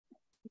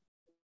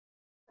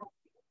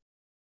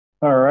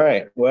All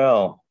right.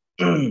 Well,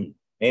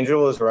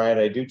 Angel is right.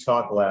 I do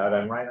talk loud.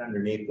 I'm right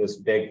underneath this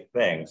big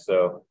thing.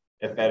 So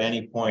if at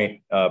any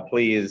point,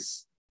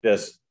 please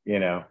just,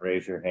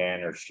 raise your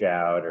hand or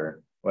shout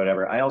or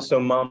whatever. I also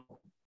mumble.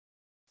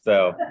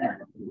 So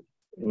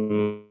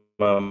I'm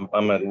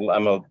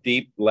a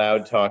deep,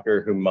 loud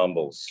talker who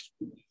mumbles.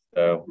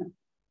 So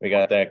we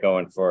got that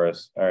going for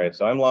us. All right.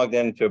 So I'm logged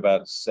into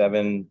about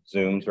 7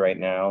 Zooms right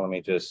now. Let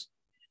me just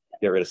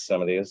get rid of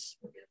some of these.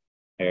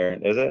 Here,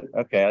 is it?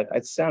 Okay,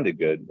 it sounded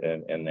good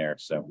in there.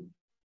 So,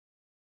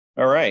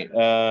 all right.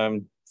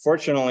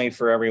 Fortunately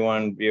for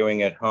everyone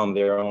viewing at home,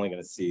 they're only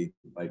going to see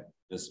like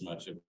this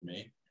much of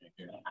me.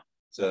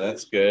 So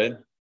that's good.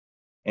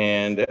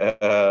 And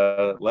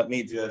let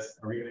me just,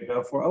 are we going to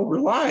go for, oh,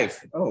 we're live.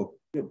 Oh,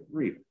 good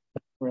grief.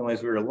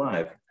 Realize we were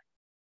live.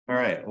 All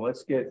right, well,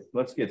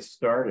 let's get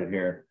started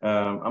here.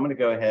 I'm going to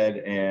go ahead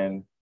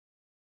and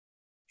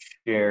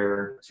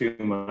share too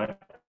much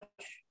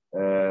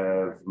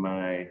of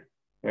my,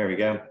 there we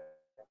go.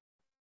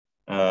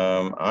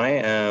 I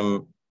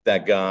am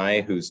that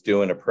guy who's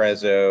doing a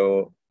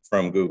prezzo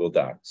from Google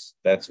Docs.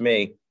 That's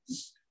me.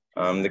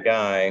 I'm the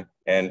guy,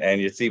 and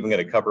it's even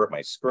going to cover up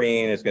my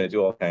screen. It's going to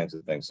do all kinds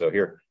of things. So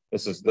here,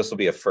 this will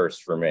be a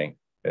first for me.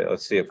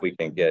 Let's see if we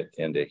can get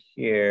into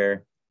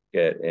here,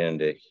 get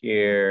into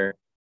here,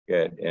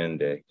 get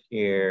into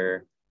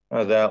here.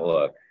 How's that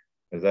look?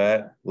 Does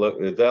that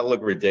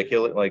look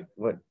ridiculous? Like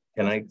what?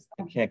 I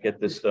can't get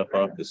this stuff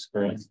off the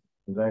screen. Is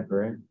that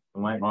great?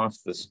 Am I off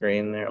the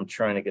screen there? I'm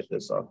trying to get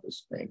this off the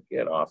screen.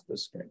 Get off the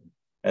screen.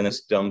 And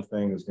this dumb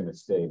thing is going to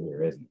stay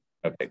here, isn't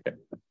it? Okay, good.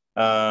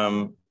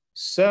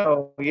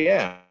 So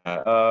yeah,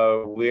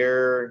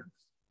 we're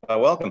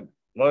welcome.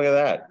 Look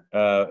at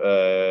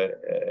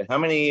that. How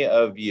many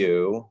of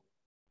you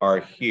are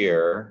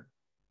here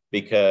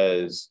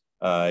because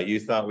you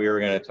thought we were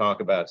going to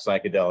talk about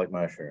psychedelic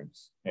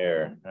mushrooms?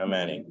 Here, how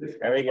many?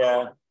 There we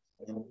go.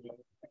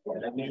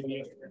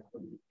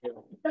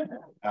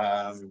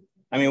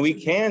 I mean, we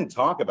can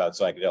talk about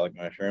psychedelic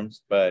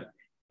mushrooms, but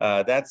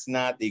that's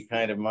not the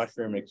kind of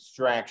mushroom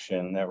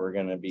extraction that we're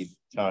going to be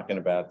talking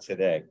about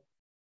today.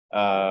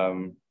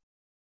 And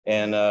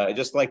I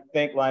just like to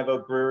thank Live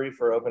Oak Brewery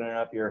for opening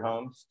up your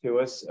homes to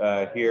us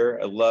here.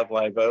 I love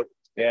Live Oak.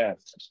 Yeah,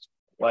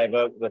 Live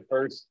Oak, the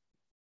first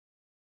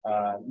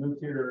moved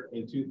here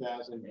in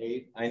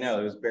 2008. I know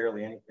there was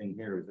barely anything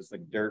here. It was just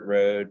like dirt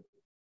road.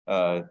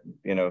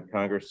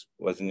 Congress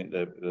wasn't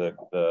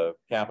the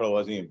Capitol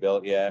wasn't even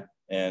built yet,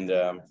 and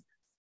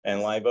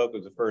Live Oak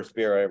was the first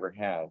beer I ever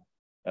had,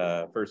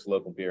 first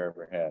local beer I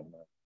ever had.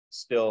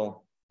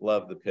 Still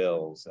love the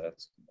pills.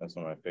 That's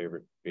one of my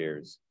favorite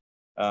beers.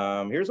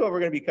 Here's what we're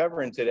going to be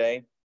covering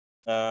today.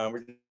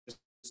 We're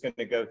just going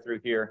to go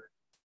through here.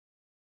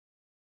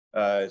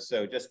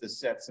 So just to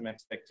set some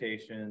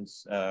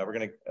expectations, we're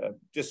going to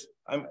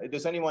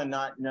does anyone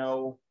not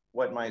know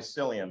what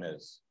mycelium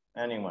is?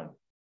 Anyone?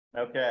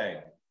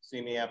 Okay,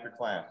 see me after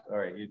class. All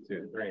right, you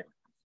too, great.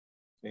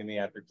 See me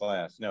after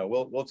class. No,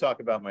 we'll talk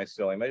about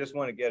mycelium. I just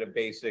want to get a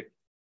basic,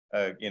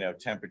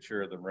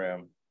 temperature of the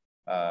room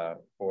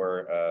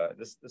for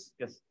this.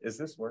 Is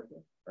this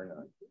working or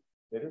not?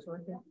 It is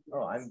working.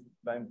 Oh,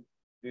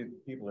 dude,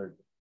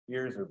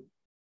 ears are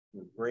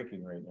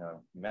breaking right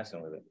now,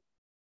 messing with it.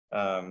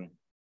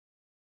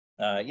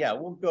 Yeah,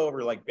 we'll go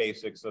over like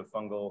basics of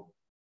fungal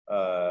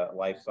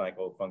life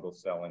cycle, fungal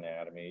cell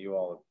anatomy. You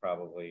all have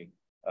probably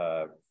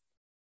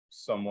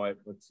somewhat,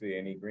 let's see,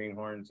 any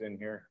greenhorns in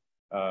here?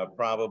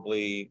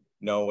 Probably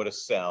know what a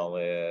cell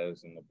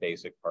is and the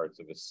basic parts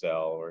of a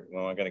cell. We're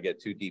not going to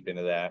get too deep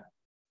into that.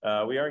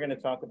 We are going to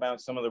talk about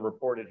some of the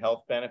reported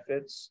health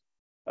benefits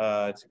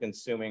to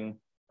consuming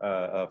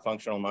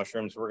functional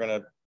mushrooms. We're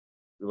going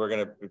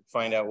to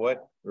find out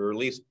what, or at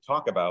least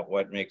talk about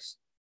what makes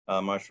a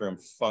mushroom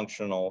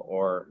functional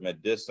or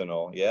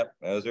medicinal. Yep,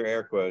 those are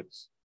air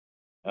quotes.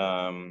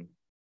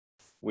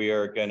 We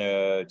are going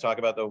to talk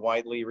about the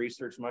widely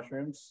researched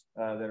mushrooms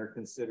that are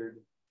considered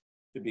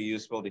to be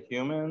useful to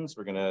humans.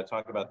 We're going to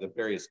talk about the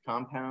various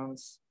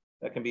compounds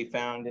that can be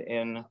found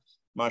in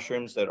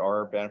mushrooms that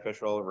are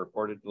beneficial or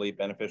reportedly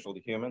beneficial to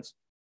humans.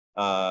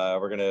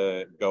 We're going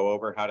to go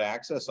over how to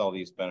access all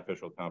these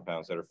beneficial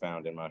compounds that are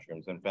found in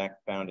mushrooms, in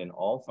fact, found in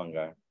all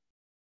fungi.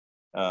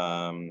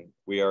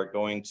 We are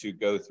going to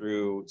go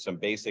through some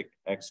basic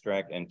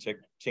extract and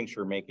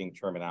tincture making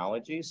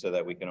terminology so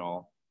that we can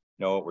all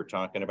know what we're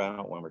talking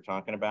about when we're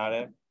talking about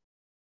it.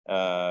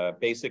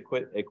 Basic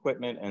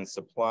equipment and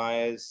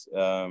supplies.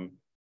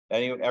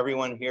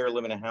 Everyone here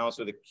live in a house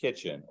with a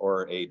kitchen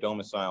or a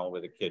domicile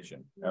with a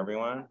kitchen?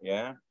 Everyone?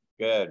 Yeah?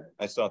 Good.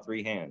 I saw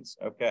 3 hands.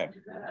 Okay.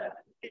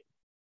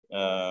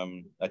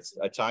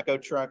 A taco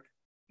truck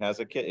is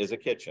a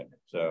kitchen.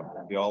 So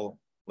we all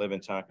live in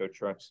taco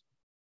trucks.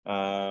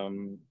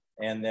 And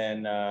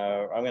then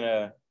I'm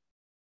going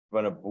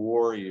to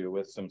bore you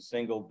with some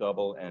single,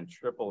 double, and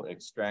triple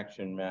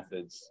extraction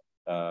methods.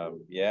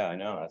 Yeah, I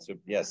know.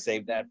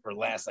 Save that for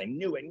last. I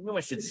knew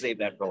I should save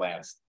that for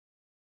last.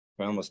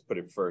 I almost put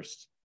it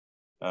first.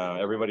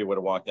 Everybody would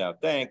have walked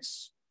out.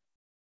 Thanks.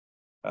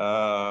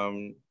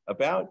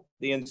 About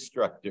the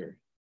instructor.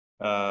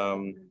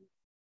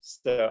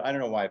 So I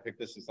don't know why I picked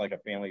this as like a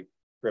family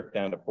trip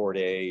down to Port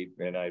A,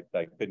 and I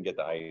couldn't get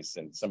the ice,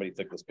 and somebody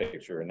took this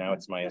picture, and now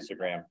it's my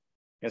Instagram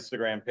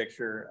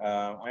picture.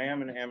 I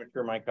am an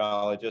amateur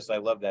mycologist. I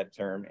love that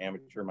term,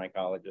 amateur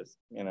mycologist.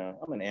 You know,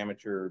 I'm an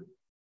amateur,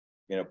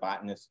 you know,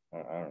 botanist. I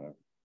don't know.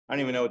 I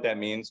don't even know what that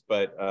means,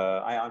 but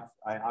I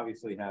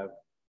obviously have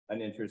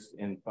an interest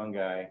in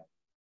fungi.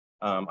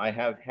 I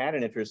have had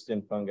an interest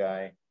in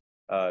fungi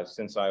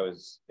since I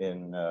was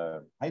in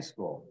high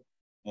school,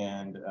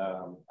 and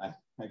I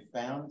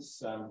found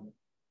some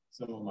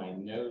of my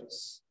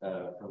notes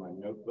from my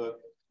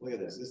notebook. Look at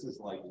this. This is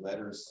like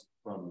letters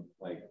from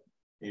like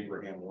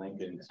Abraham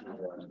Lincoln to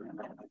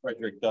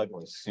Frederick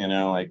Douglass. You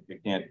know, like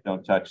you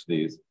don't touch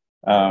these.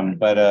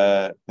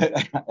 But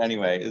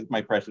anyway, it's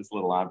my precious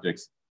little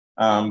objects.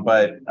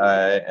 But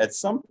at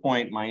some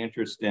point, my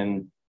interest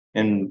in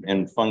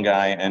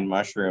fungi and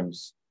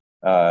mushrooms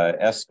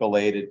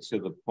escalated to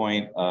the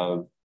point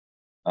of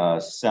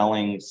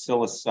selling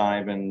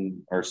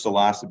psilocybin or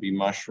psilocybe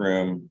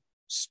mushroom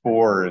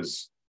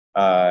spores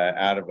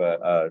out of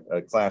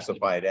a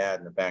classified ad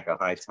in the back of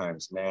High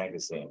Times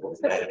magazine.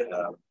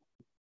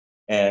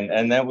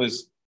 And that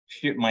was,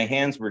 my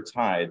hands were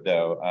tied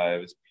though.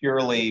 It was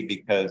purely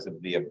because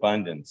of the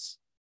abundance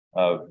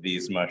of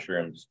these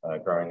mushrooms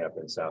growing up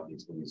in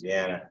Southeast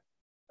Louisiana.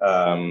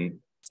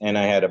 And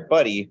I had a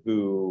buddy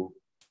who,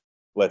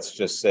 let's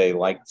just say,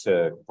 liked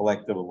to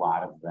collect a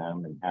lot of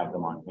them and have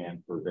them on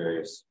hand for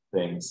various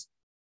things,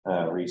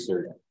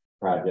 research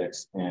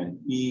projects. And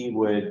he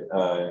would,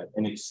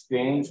 in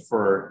exchange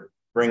for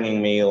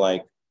bringing me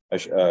like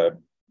a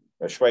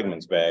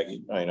Schwegmann's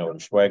bag, I know what a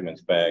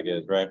Schwegmann's bag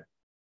is, right?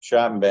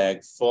 Shopping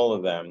bag full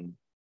of them,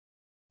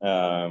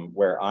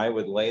 where I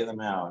would lay them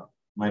out.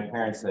 My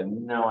parents had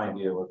no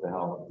idea what the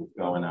hell was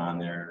going on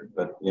there,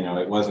 but you know,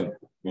 it wasn't,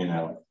 you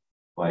know,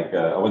 like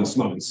I wasn't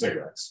smoking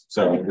cigarettes.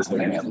 So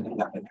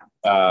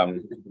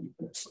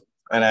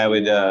and I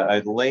would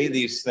I'd lay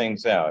these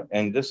things out,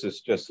 and this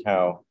is just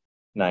how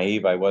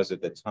naive I was at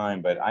the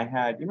time. But I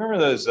had, you remember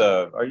those?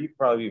 Or you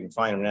probably even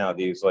find them now.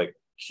 These like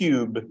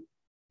cube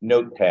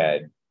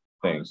notepad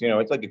things. You know,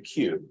 it's like a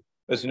cube.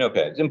 It's a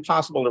notepad. It's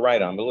impossible to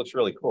write on, but it looks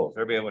really cool.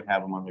 So everybody would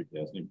have them on their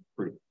desk,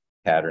 pretty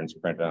patterns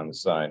printed on the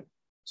side.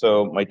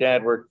 So my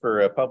dad worked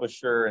for a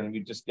publisher, and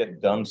we'd just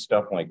get dumb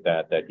stuff like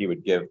that he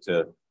would give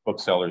to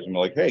booksellers and be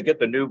like, hey, get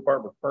the new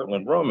Barbara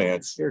Cartland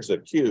romance. Here's a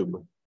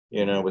cube,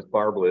 you know, with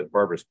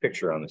Barbara's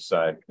picture on the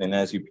side. And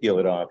as you peel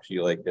it off, she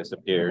like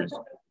disappears.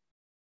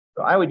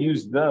 So I would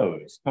use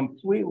those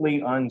completely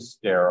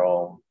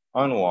unsterile,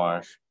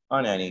 unwashed,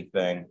 on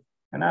anything.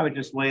 And I would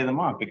just lay them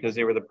off because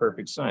they were the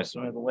perfect size.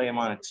 So I'd lay them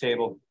on a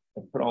table,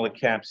 I'd put all the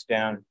caps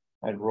down,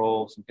 I'd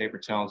roll some paper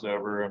towels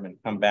over them and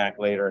come back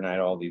later, and I had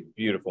all these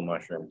beautiful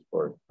mushrooms,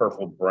 or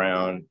purple,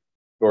 brown,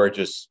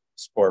 gorgeous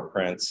spore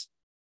prints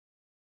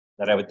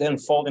that I would then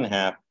fold in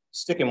half,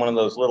 stick in one of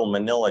those little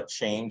manila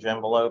change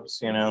envelopes,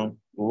 you know,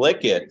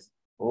 lick it,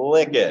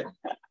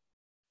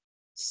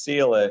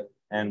 seal it,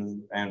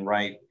 and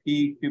write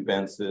P.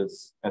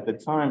 cubensis. At the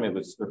time, it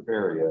was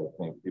Stropharia, I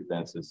think,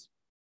 cubensis.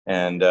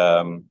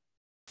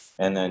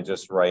 And then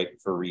just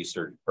write for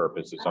research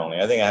purposes only.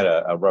 I think I had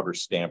a rubber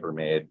stamper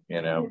made,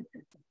 you know,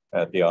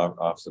 at the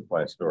off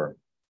supply store.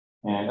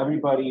 And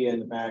everybody in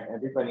the back,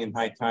 everybody in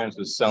High Times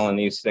was selling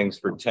these things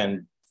for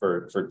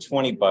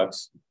 20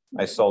 bucks.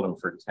 I sold them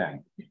for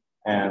 10.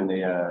 And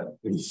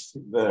this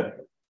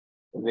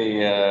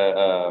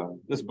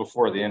is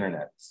before the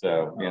internet.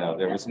 So, you know,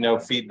 there was no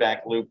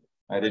feedback loop.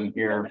 I didn't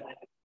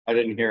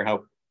hear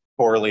how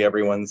poorly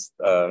everyone's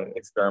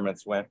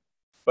experiments went.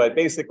 But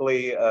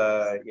basically,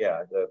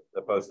 yeah,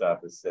 the post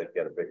office said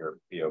get a bigger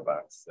PO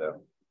box.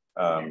 So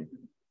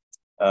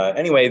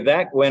anyway,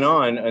 that went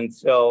on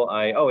until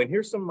and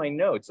here's some of my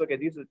notes. Look,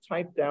 these are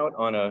typed out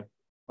on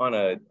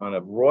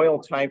a Royal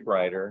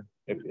typewriter.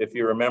 If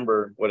you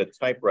remember what a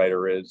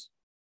typewriter is,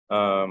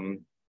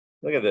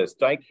 look at this,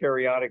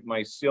 dikaryotic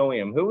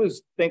mycelium. Who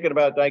was thinking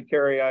about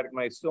dikaryotic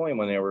mycelium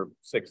when they were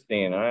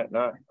 16? I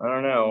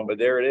don't know, but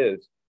there it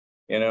is.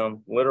 You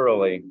know,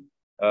 literally.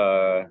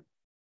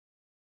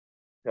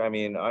 I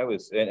mean, I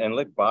was, and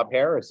look, Bob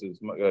Harris is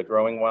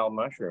growing wild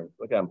mushrooms.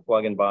 Look, I'm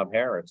plugging Bob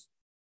Harris.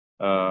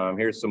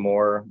 Here's some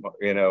more,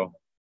 you know,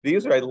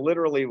 these are, I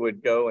literally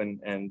would go and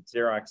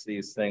Xerox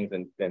these things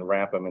and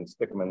wrap them and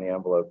stick them in the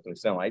envelopes and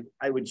sell them.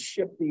 I would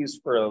ship these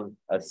for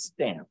a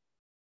stamp.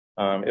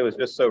 It was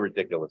just so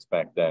ridiculous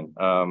back then.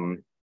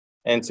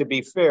 And to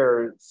be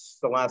fair,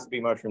 psilocybe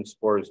mushroom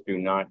spores do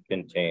not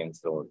contain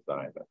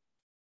psilocybin.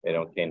 They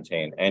don't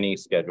contain any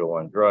Schedule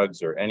I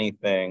drugs or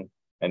anything.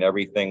 And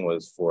everything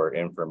was for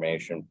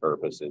information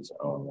purposes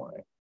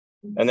only.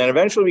 And then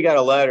eventually we got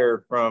a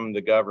letter from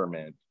the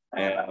government.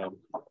 And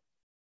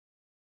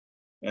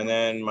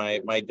then my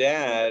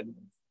dad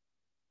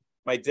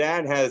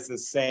has the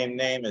same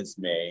name as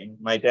me.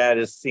 My dad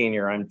is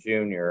senior, I'm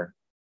junior.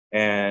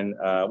 And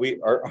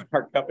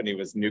our company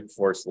was Nuke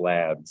Force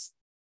Labs.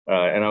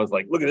 And I was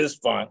like, look at this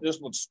font.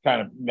 This looks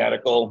kind of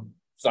medical.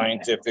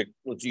 scientific,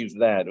 let's use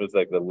that. It was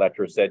like the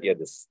lecturer said you had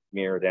to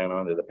smear down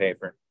onto the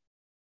paper.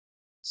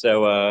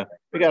 So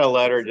we got a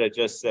letter that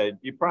just said,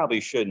 you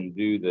probably shouldn't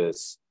do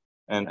this.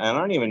 And I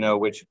don't even know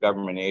which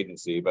government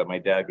agency, but my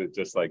dad was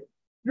just like,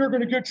 you're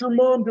going to get your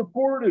mom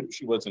deported.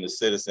 She wasn't a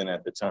citizen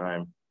at the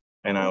time.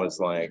 And I was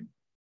like,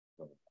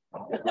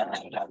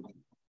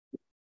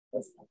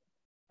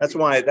 that's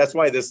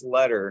why this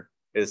letter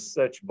is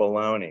such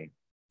baloney.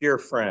 Dear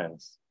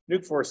friends,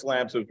 Nuke Force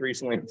Labs was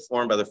recently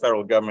informed by the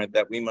federal government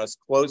that we must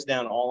close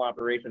down all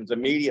operations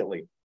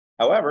immediately.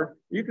 However,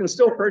 you can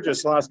still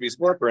purchase philosophy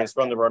sport prints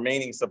from the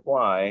remaining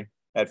supply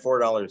at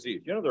 $4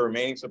 each. You know, the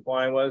remaining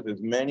supply was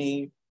as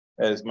many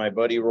as my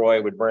buddy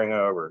Roy would bring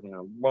over. You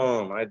know,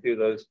 boom, I'd do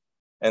those.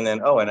 And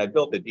then, oh, and I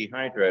built a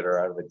dehydrator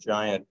out of a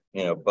giant,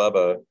 you know,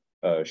 Bubba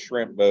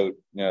shrimp boat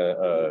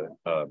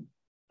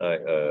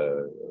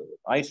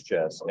ice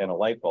chest and a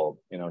light bulb,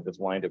 you know, just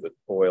lined it with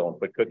foil and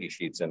put cookie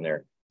sheets in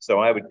there. So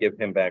I would give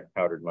him back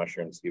powdered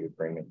mushrooms he would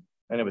bring me.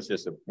 And it was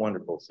just a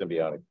wonderful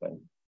symbiotic thing.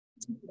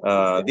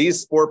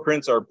 These spore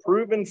prints are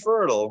proven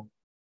fertile.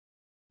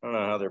 I don't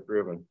know how they're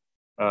proven.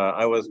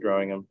 I was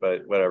growing them,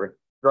 but whatever.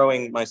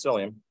 Growing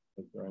mycelium.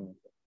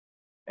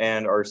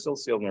 And are still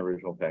sealed in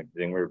original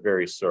packaging. We're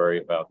very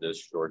sorry about this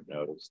short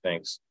notice.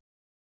 Thanks,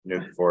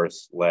 Nuke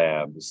Force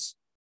Labs.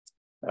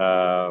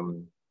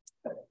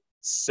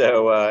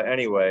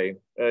 Anyway,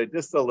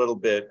 just a little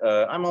bit.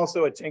 I'm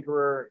also a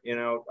tinkerer. You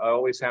know, I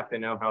always have to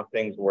know how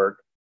things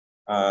work.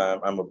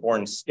 I'm a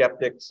born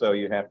skeptic, so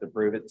you have to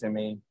prove it to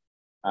me.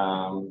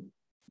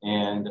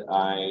 And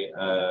I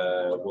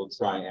will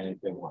try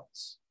anything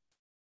once.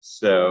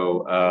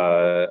 So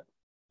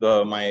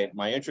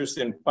my interest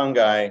in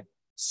fungi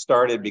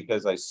started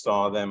because I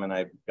saw them and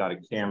I got a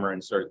camera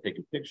and started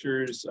taking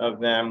pictures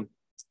of them.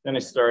 Then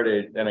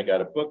I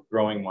got a book,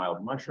 Growing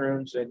Wild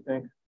Mushrooms, I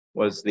think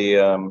was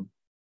the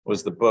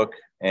book,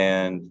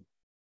 and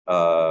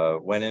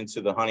went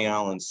into the Honey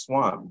Island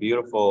Swamp,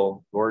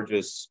 beautiful,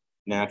 gorgeous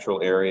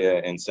natural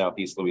area in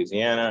Southeast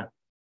Louisiana,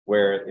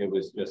 where it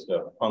was just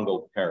a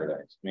fungal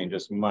paradise. I mean,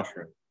 just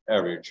mushrooms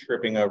everywhere,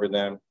 tripping over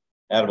them,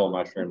 edible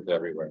mushrooms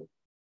everywhere.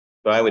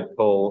 So I would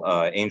pull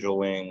angel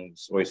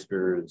wings,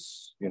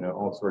 oysters, you know,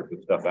 all sorts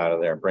of stuff out of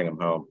there, bring them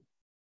home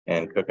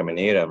and cook them and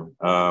eat them.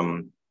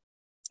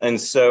 And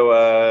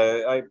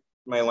so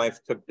my life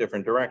took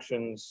different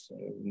directions,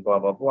 blah,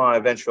 blah, blah.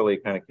 Eventually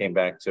kind of came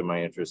back to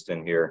my interest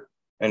in here.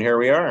 And here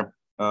we are.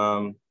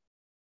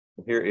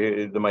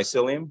 Here, the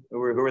mycelium.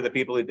 Who are the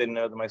people who didn't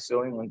know the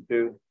mycelium? 1,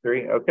 2,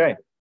 3. Okay.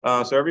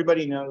 So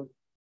everybody knows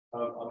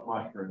a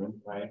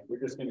mushroom, right? We're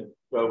just going to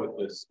go with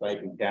this spike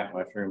and cat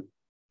mushroom.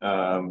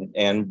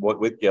 And what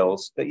with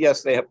gills. But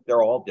yes,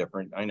 they're all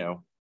different, I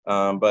know.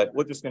 But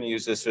we're just going to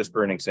use this just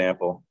for an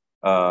example.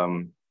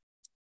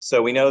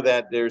 So we know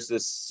that there's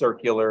this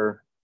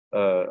circular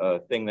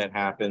thing that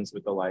happens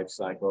with the life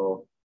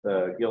cycle.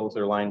 The gills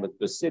are lined with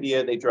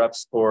basidia. They drop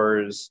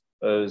spores.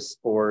 Those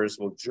spores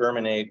will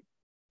germinate,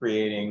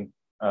 creating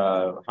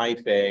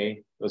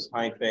hyphae. Those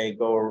hyphae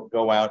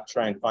go out,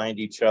 try and find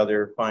each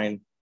other,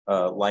 find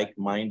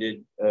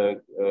like-minded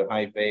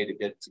hyphae to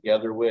get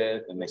together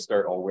with, and they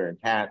start all wearing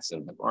hats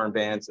and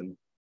armbands and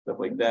stuff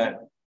like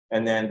that.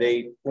 And then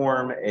they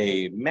form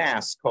a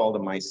mass called a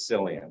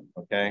mycelium,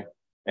 okay?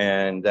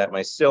 And that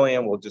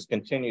mycelium will just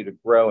continue to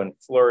grow and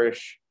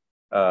flourish.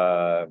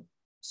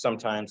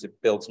 Sometimes it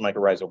builds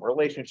mycorrhizal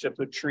relationships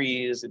with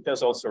trees. It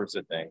does all sorts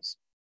of things.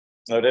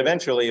 But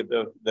eventually, if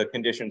the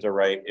conditions are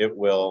right, it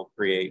will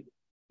create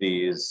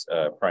these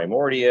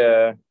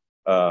primordia.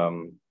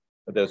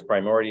 Those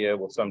primordia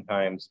will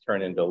sometimes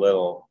turn into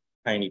little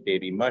tiny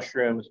baby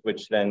mushrooms,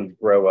 which then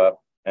grow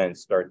up and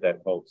start that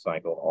whole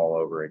cycle all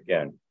over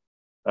again.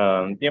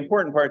 The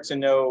important part to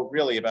know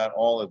really about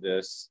all of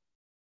this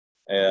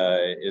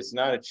is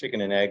not a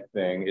chicken and egg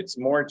thing. It's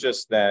more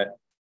just that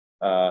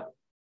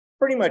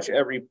pretty much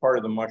every part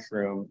of the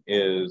mushroom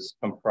is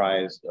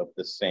comprised of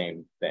the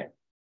same thing.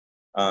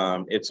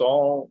 It's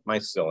all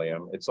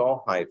mycelium, it's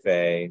all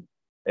hyphae.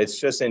 It's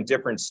just in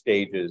different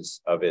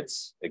stages of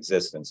its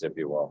existence, if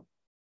you will.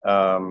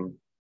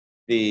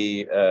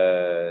 The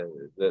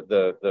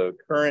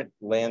current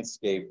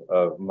landscape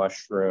of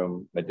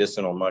mushroom,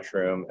 medicinal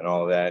mushroom, and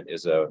all of that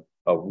is a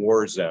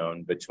war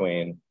zone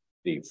between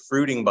the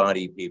fruiting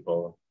body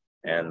people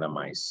and the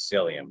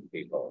mycelium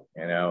people,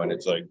 you know, and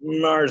it's like,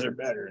 ours are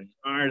better, and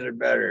ours are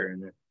better.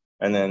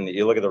 And then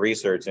you look at the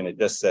research and it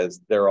just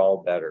says they're all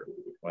better.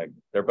 Like,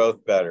 they're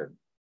both better.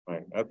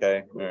 Like,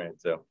 okay, all right,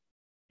 so.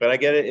 But I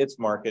get it, it's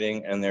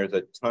marketing, and there's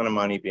a ton of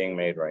money being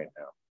made right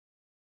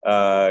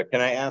now.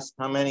 Can I ask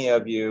how many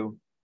of you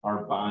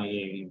are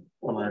buying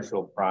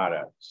commercial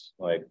products,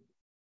 like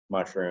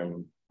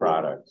mushroom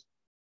products?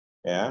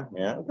 Yeah.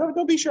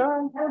 Don't be shy,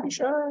 don't be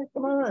shy,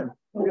 come on,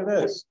 look at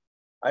this.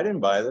 I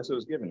didn't buy this, it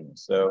was given me.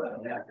 So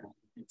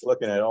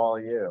looking at all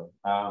of you.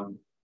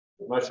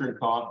 Mushroom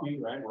coffee,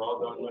 right? We're all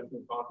going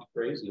mushroom coffee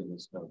crazy in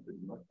this country.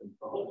 Mushroom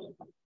coffee.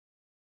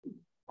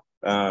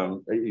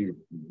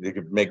 You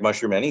could make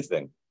mushroom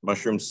anything,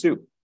 mushroom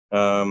soup.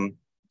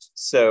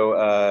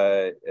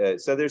 So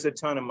there's a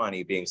ton of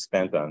money being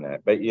spent on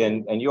that, but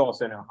and you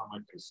also know how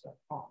much this stuff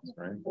costs,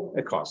 right?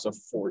 It costs a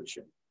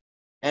fortune,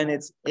 and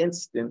it's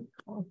instant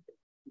coffee.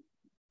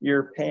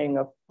 You're paying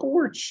a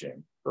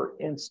fortune for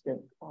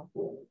instant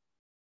coffee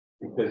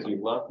because you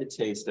love the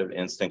taste of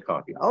instant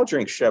coffee. I'll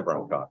drink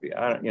Chevron coffee.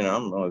 I'm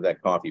not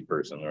that coffee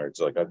person where it's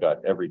like I've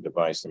got every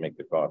device to make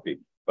the coffee,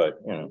 but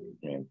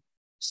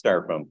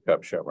styrofoam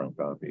cup Chevron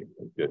coffee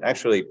is good.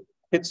 Actually,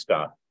 pit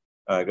stop.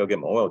 Go get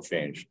my oil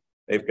changed.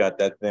 They've got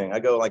that thing. I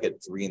go like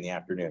at 3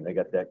 p.m. They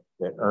got that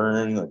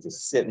urn that's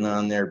just sitting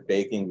on there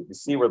baking. You can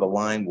see where the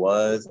line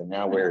was and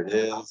now where it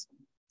is.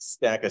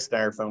 Stack of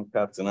styrofoam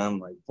cups, and I'm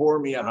like, pour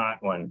me a hot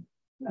one.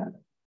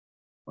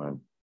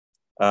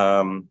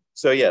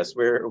 So yes,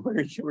 we're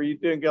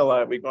doing a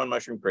lot. We've gone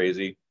mushroom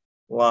crazy.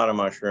 A lot of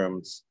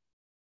mushrooms,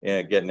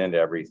 getting into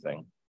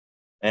everything.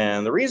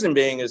 And the reason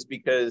being is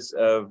because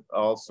of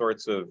all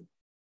sorts of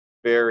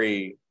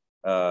very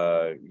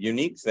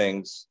unique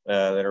things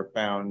that are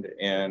found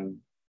in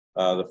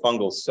the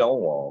fungal cell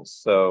walls.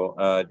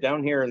 So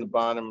down here in the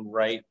bottom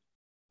right,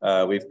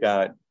 we've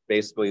got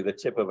basically the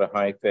tip of a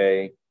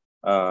hyphae.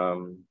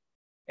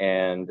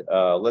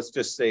 Let's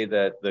just say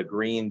that the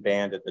green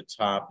band at the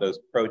top, those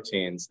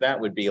proteins, that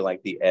would be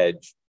like the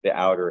edge, the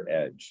outer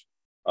edge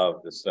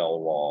of the cell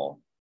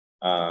wall.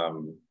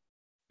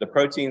 The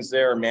proteins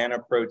there are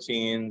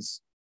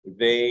manoproteins.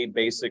 They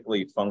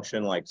basically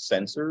function like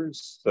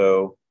sensors.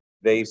 So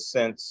they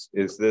sense,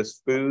 is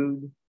this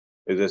food?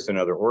 Is this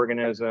another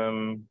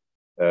organism?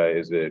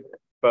 Is it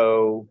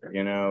foe?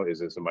 Is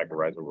this a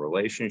mycorrhizal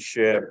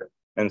relationship?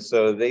 And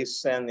so they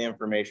send the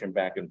information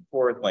back and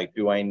forth, like,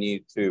 do I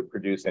need to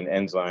produce an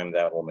enzyme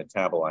that will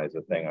metabolize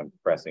the thing I'm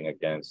pressing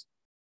against?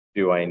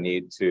 Do I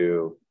need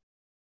to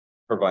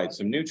provide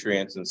some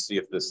nutrients and see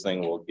if this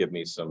thing will give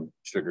me some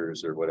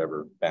sugars or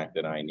whatever back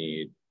that I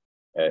need,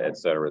 et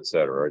cetera, et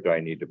cetera? Or do I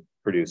need to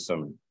produce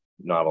some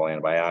novel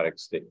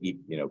antibiotics to eat,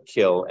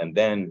 kill, and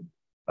then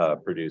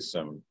produce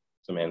some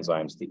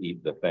enzymes to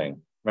eat the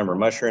thing? Remember,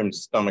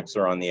 mushrooms' stomachs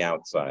are on the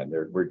outside.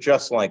 We're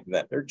just like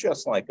that. They're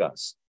just like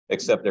us,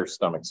 except their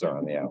stomachs are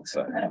on the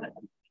outside.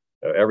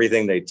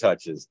 Everything they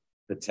touch is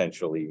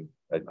potentially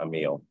a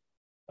meal.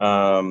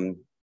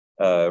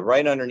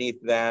 Right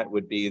underneath that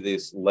would be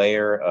this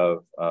layer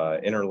of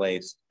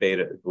interlaced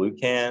beta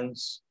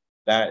glucans.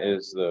 That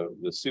is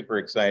the super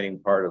exciting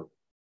part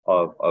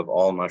of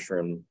all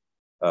mushroom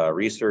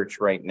research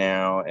right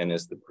now, and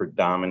is the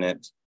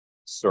predominant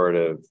sort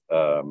of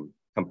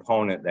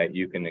component that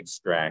you can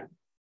extract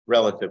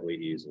relatively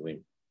easily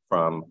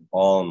from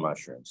all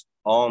mushrooms.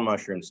 All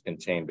mushrooms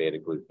contain beta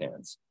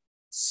glucans,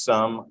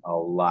 some a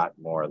lot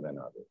more than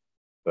others.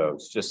 So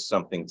it's just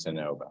something to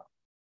know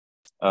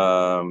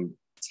about.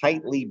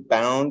 Tightly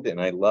bound,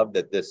 and I love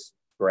that this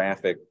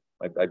graphic,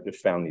 I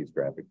just found these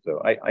graphics,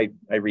 so I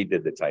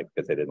redid the type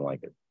because I didn't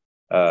like it.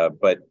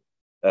 But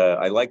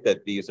I like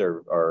that these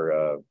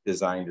are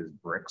designed as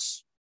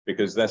bricks,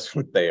 because that's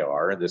what they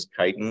are. This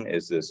chitin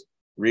is this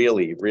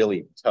really,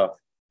 really tough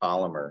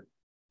polymer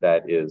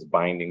that is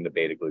binding the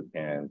beta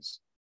glucans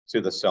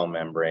to the cell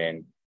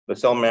membrane. The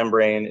cell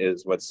membrane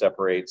is what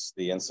separates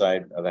the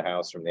inside of the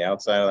house from the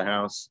outside of the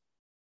house.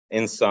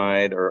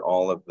 Inside are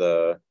all of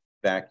the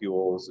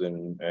vacuoles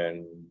and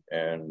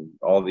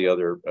all the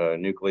other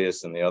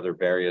nucleus and the other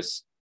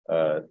various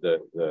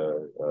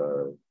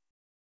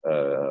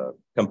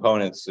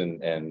components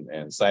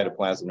and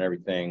cytoplasm and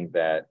everything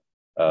that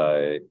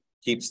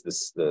keeps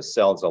the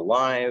cells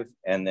alive,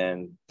 and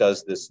then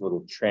does this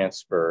little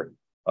transfer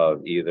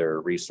of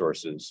either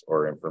resources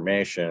or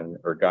information.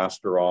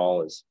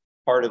 Ergosterol is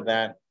part of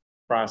that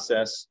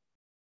process.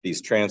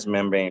 These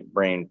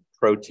transmembrane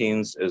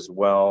proteins as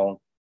well.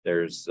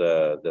 There's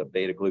the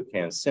beta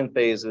glucan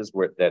synthases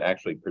that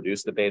actually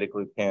produce the beta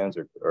glucans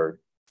or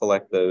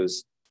collect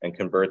those and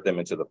convert them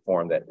into the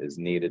form that is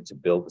needed to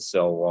build the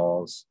cell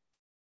walls.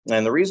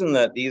 And the reason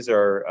that these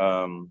are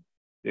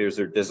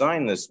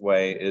designed this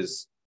way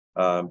is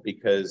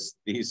because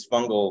these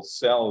fungal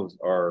cells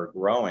are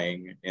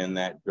growing in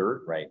that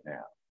dirt right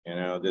now.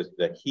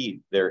 The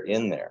heat, they're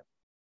in there.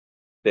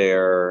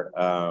 They're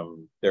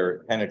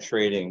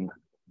penetrating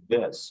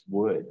this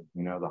wood.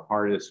 The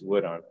hardest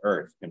wood on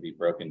earth can be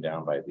broken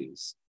down by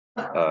these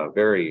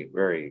very,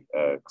 very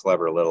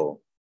clever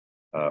little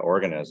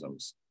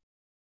organisms.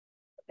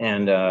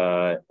 And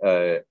I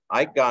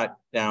got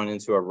down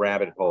into a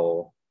rabbit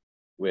hole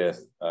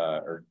with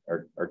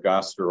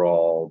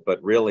ergosterol,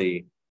 but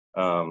really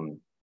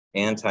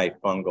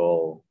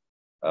antifungal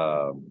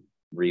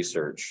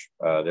research.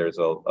 There's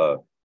a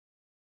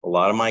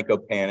lot of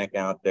mycopanic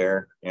out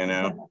there, and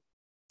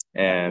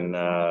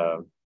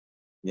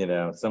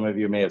some of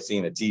you may have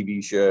seen a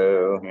TV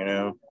show,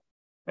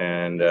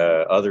 and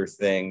other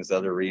things,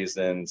 other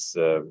reasons,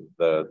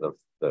 the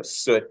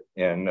soot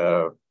and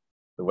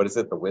what is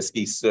it, the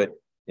whiskey soot,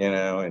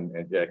 and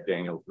Jack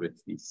Daniel's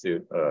whiskey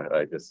soot.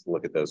 I just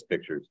look at those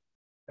pictures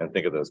and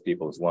think of those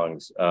people's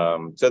lungs.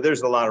 So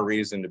there's a lot of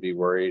reason to be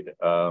worried.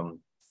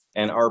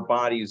 And our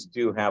bodies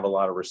do have a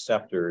lot of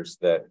receptors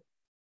that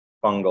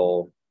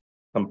fungal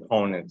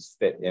components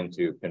fit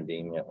into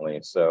conveniently.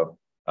 So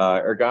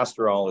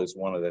ergosterol is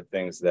one of the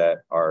things that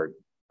are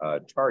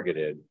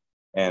targeted,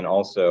 and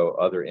also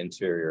other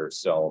interior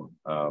cell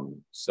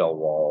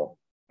wall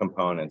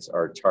components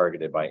are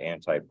targeted by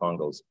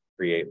antifungals to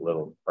create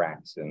little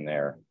cracks in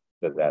there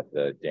so that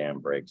the dam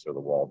breaks or the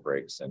wall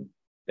breaks and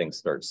things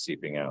start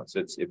seeping out. So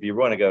it's, if you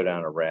want to go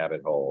down a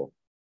rabbit hole,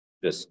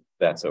 just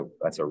that's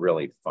a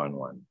really fun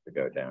one to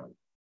go down.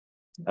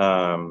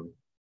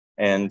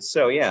 And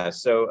so, yeah,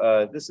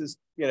 so this is,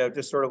 you know,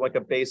 just sort of like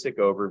a basic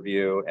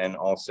overview, and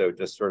also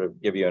just sort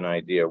of give you an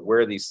idea of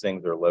where these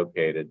things are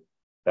located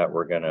that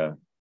we're going to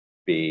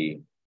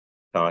be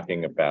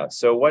talking about.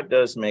 So what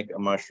does make a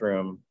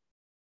mushroom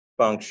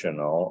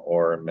functional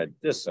or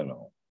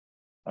medicinal?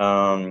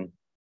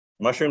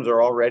 Mushrooms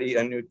are already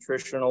a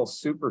nutritional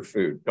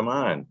superfood. Come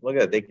on, look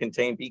at it. They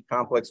contain B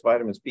complex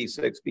vitamins,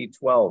 B6,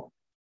 B12,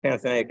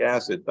 pantothenic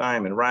acid,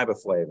 thiamine,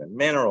 riboflavin,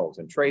 minerals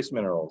and trace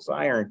minerals,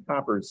 iron,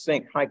 copper,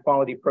 zinc, high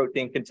quality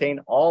protein, contain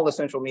all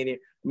essential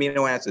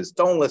amino acids.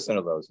 Don't listen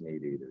to those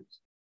meat eaters.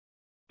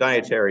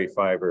 Dietary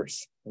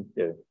fibers,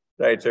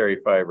 dietary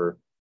fiber,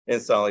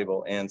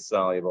 insoluble and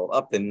soluble,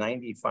 up to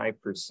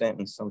 95%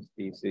 in some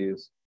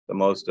species, the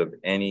most of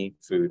any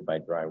food by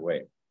dry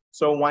weight.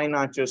 So why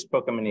not just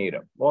cook them and eat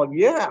them? Well,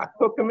 yeah,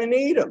 cook them and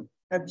eat them.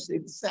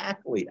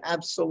 Exactly,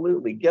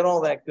 absolutely. Get all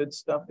that good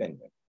stuff in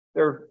there.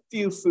 There are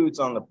few foods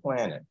on the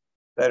planet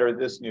that are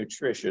this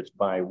nutritious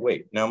by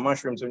weight. Now,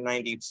 mushrooms are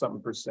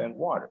 90-something%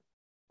 water.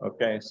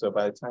 Okay, so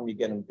by the time you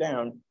get them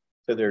down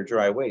to their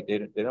dry weight,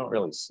 they don't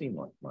really seem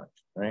like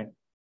much, right?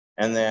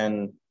 And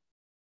then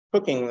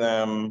cooking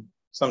them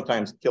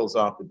sometimes kills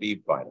off the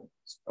B vitamins.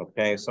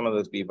 Okay, some of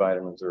those B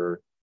vitamins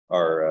are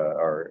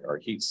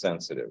heat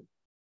sensitive.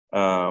 A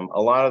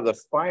lot of the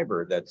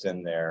fiber that's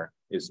in there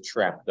is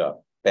trapped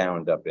up,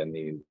 bound up in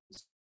these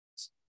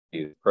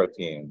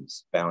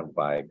proteins bound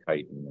by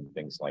chitin and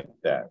things like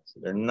that. So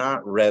they're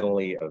not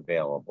readily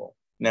available.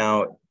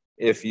 Now,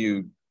 if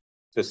you,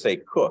 to say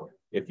cook,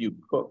 if you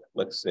cook,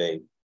 let's say,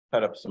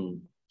 cut up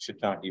some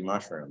shiitake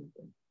mushrooms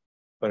and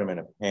put them in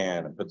a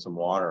pan and put some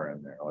water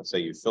in there. Let's say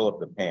you fill up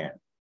the pan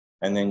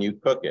and then you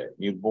cook it,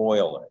 you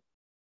boil it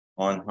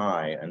on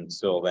high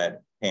until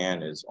that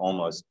pan is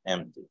almost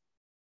empty.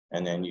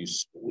 And then you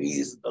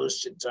squeeze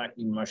those shiitake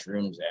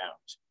mushrooms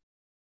out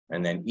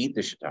and then eat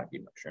the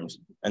shiitake mushrooms.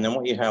 And then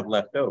what you have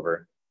left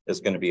over is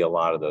going to be a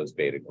lot of those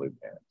beta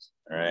glucans,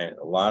 all right?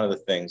 A lot of the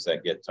things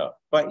that get tough,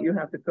 but you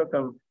have to cook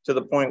them to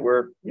the point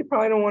where you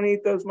probably don't want to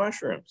eat those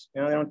mushrooms.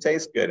 You know, they don't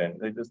taste good and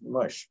they're just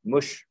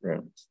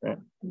mushrooms. Right?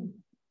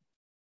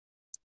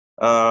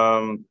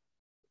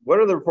 What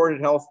are the reported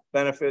health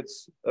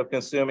benefits of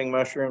consuming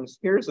mushrooms?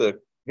 Here's a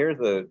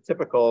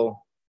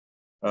typical,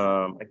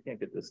 I can't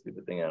get this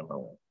stupid thing out of my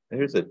way.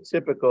 Here's a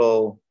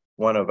typical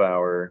one of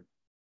our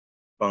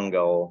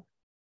fungal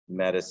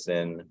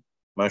medicine,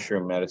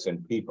 mushroom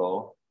medicine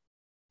people,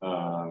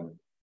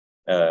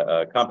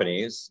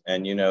 companies.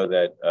 And you know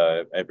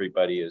that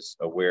everybody is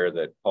aware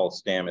that Paul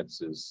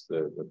Stamets is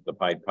the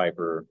Pied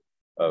Piper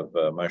of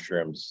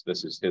mushrooms.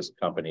 This is his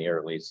company, or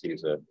at least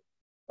he's a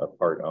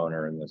part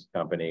owner in this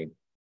company.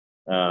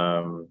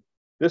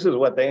 This is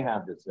what they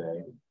have to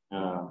say.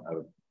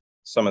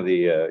 Some of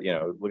the, you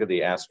know, look at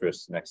the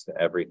asterisks next to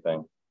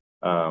everything.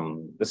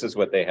 This is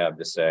what they have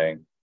to say,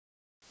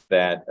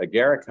 that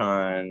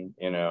agarikon,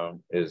 you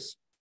know, is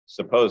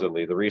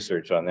supposedly, the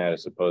research on that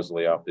is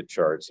supposedly off the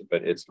charts,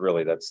 but it's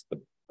really, that's the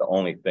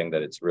only thing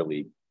that it's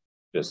really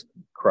just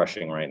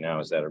crushing right now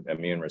is that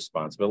immune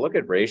response. But look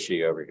at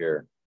reishi over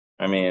here.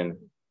 I mean,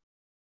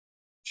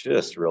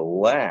 just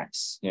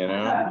relax, you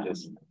know,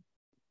 just,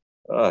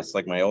 oh, it's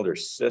like my older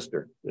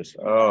sister, just,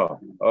 oh,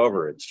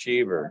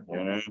 overachiever,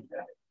 you know.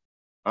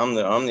 I'm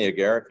the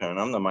agarikon,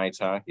 I'm the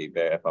maitake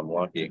if I'm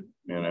lucky,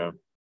 you know.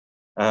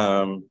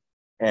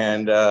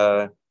 And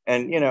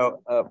you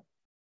know,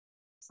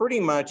 pretty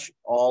much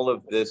all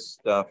of this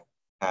stuff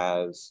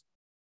has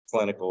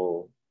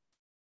clinical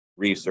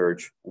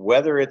research,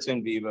 whether it's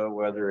in vivo,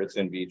 whether it's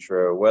in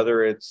vitro,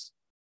 whether it's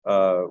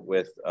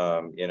with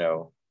you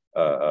know,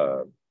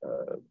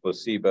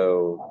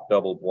 placebo,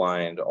 double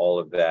blind, all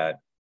of that.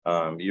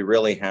 You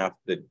really have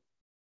to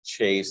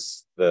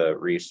chase the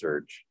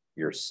research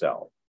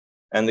yourself.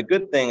 And the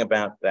good thing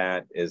about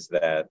that is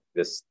that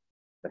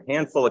a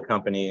handful of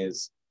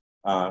companies,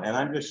 and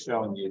I'm just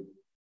showing you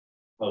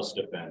post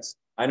defense.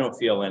 I don't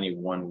feel any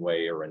one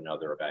way or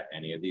another about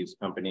any of these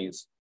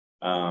companies.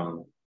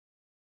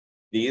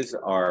 These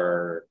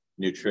are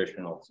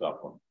nutritional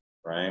supplements,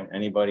 right?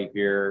 Anybody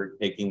here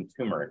taking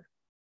turmeric,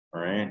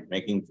 all right?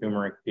 Making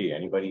turmeric tea.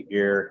 Anybody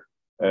here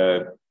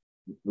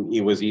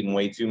he was eating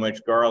way too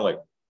much garlic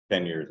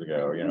 10 years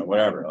ago, you know,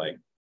 whatever. Like,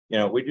 you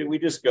know, we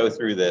just go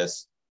through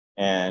this,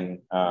 and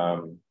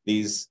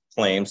these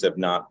claims have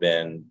not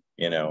been,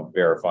 you know,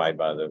 verified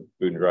by the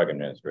Food and Drug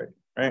Administration,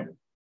 right?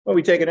 But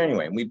we take it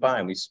anyway, and we buy,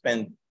 and we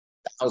spend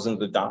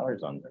thousands of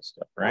dollars on this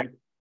stuff, right?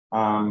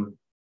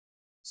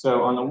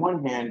 So on the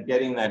one hand,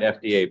 getting that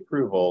FDA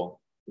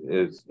approval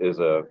is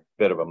a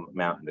bit of a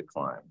mountain to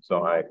climb.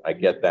 So I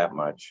get that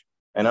much.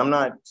 And I'm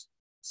not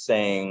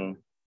saying,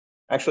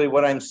 actually,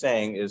 what I'm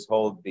saying is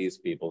hold these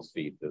people's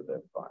feet to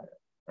the fire,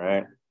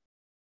 right?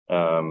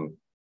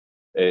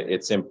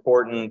 It's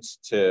important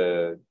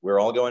we're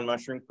all going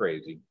mushroom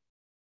crazy.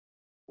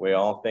 We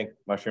all think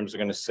mushrooms are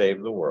going to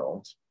save the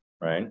world,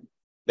 right?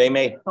 They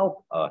may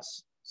help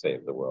us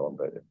save the world,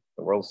 but if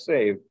the world's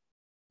saved,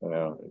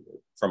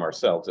 from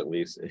ourselves at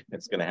least,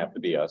 it's going to have to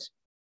be us.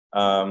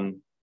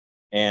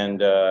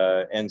 And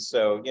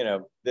so,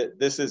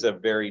 this is a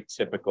very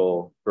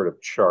typical sort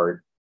of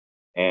chart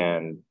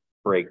and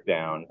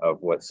breakdown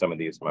of what some of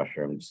these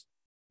mushrooms,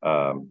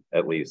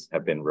 at least,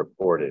 have been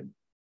reported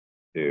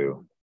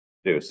to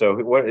do. So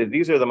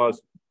these are the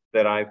most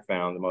that I've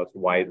found, the most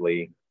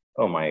widely.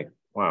 Oh my,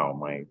 wow,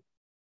 my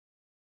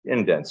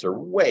indents are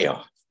way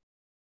off.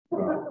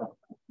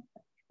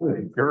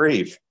 Good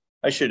grief.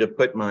 I should have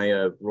put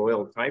my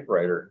Royal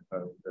typewriter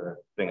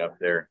thing up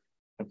there.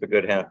 That's a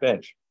good half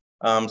inch.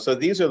 So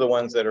these are the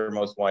ones that are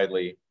most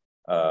widely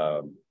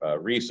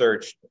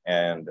researched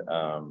and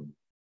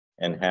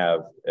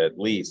have at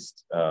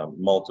least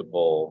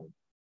multiple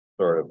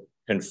sort of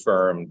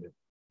confirmed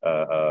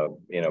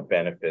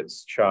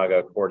benefits.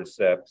 Chaga,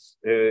 cordyceps.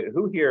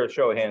 Who here,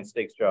 show of hands,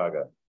 takes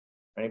chaga?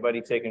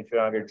 Anybody taking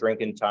chaga,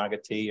 drinking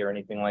taga tea or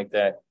anything like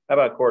that? How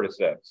about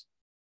cordyceps?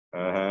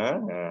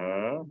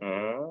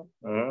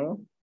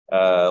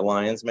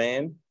 Lion's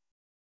mane.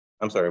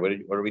 I'm sorry, what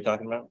are we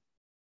talking about?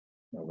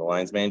 The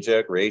lion's mane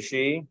joke,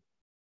 reishi.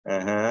 I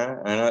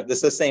know this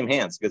is the same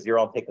hands because you're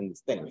all taking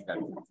these things.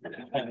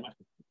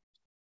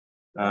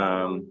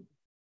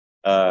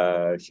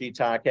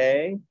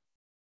 Shiitake,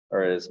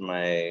 or as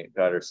my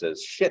daughter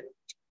says,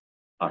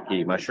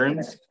 shiitake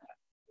mushrooms.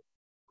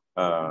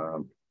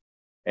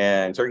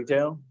 And turkey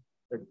tail.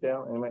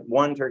 Anyway,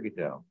 one turkey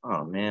tail.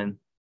 Oh man,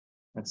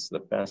 that's the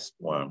best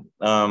one.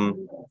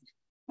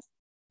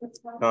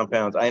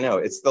 Compounds. I know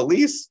it's the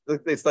least.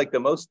 It's like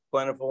the most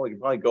plentiful. You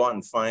could probably go out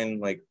and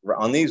find, like,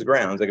 on these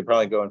grounds, I could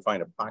probably go and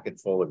find a pocket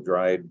full of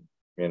dried,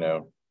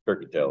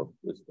 turkey tail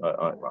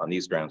on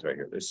these grounds right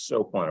here. They're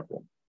so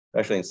plentiful,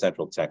 especially in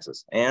central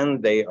Texas,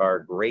 and they are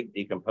great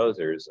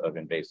decomposers of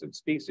invasive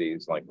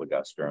species like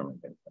ligustrum and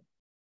things like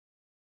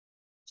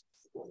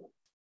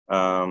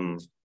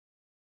that.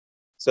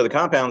 So the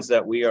compounds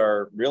that we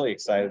are really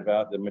excited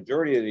about, the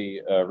majority of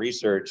the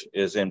research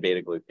is in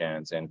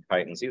beta-glucans and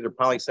chitins. These are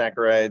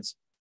polysaccharides,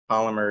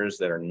 polymers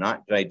that are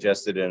not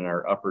digested in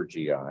our upper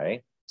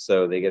GI.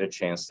 So they get a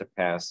chance to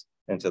pass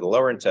into the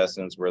lower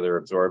intestines where they're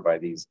absorbed by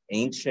these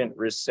ancient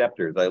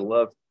receptors. I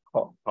love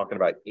talking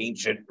about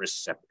ancient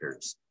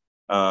receptors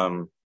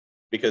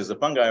because the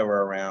fungi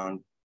were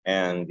around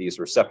and these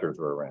receptors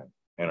were around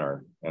in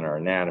our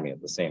anatomy at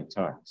the same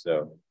time.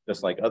 So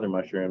just like other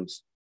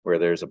mushrooms, where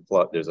there's a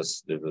plug, there's a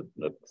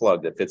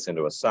plug that fits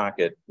into a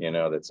socket,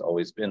 that's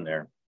always been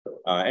there.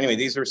 Anyway,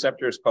 these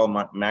receptors called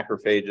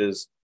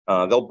macrophages,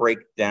 they'll break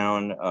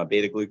down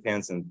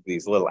beta-glucans into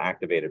these little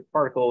activated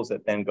particles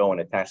that then go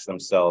and attach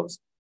themselves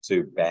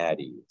to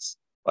baddies,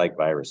 like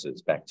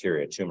viruses,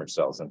 bacteria, tumor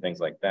cells, and things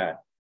like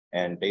that,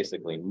 and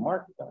basically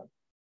mark them.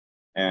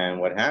 And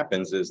what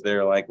happens is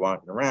they're like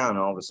walking around, and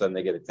all of a sudden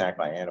they get attacked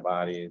by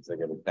antibodies, they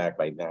get attacked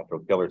by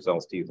natural killer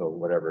cells, T cells,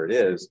 whatever it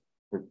is,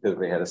 because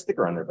they had a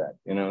sticker on their back.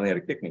 They had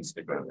a kick me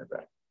sticker on their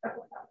back.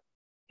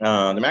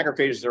 The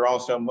macrophages are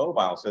also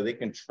mobile, so they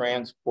can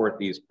transport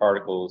these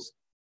particles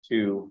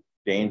to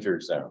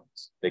danger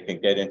zones. They can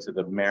get into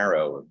the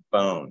marrow of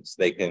bones.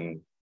 They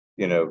can,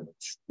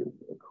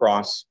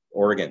 cross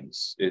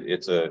organs.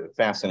 It's a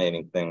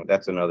fascinating thing.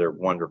 That's another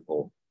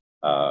wonderful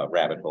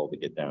rabbit hole to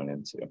get down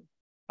into.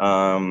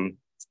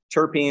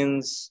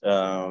 Terpenes,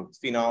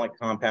 phenolic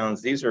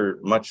compounds, these are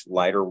much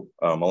lighter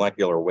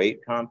molecular weight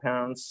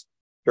compounds.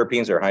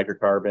 Terpenes are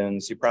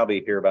hydrocarbons. You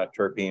probably hear about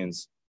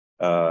terpenes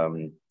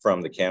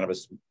from the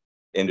cannabis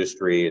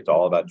industry. It's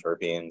all about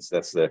terpenes.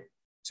 That's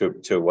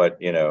to what,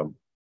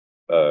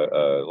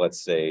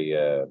 let's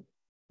say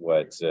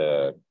what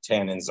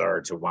tannins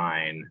are to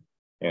wine,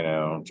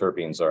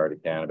 terpenes are to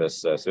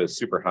cannabis. So it's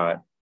super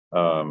hot.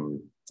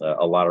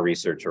 A lot of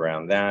research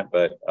around that,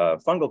 but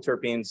fungal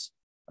terpenes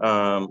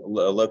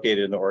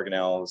located in the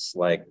organelles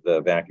like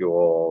the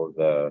vacuole,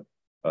 the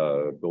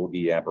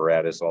Golgi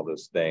apparatus, all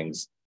those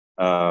things,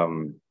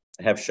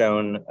 have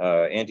shown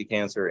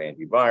anti-cancer,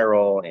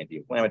 antiviral,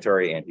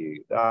 anti-inflammatory,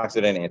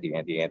 antioxidant,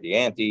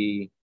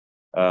 anti.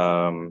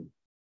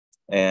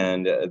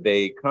 And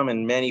they come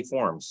in many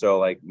forms. So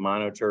like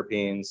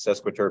monoterpenes,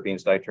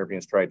 sesquiterpenes,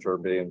 diterpenes,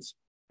 triterpenes.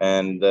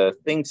 And the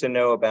thing to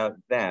know about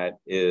that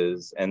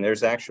is, and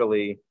there's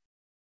actually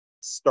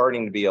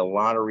starting to be a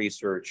lot of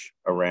research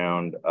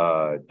around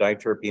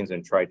diterpenes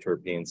and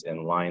triterpenes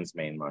in lion's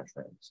mane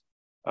mushrooms.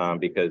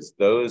 Because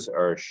those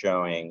are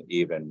showing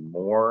even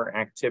more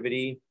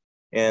activity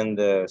in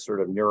the sort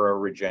of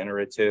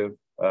neuroregenerative,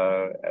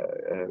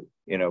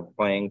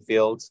 playing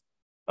fields.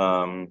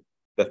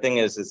 The thing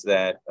is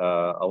that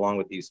along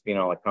with these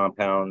phenolic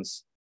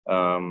compounds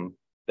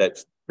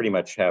that pretty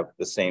much have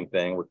the same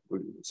thing,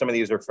 some of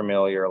these are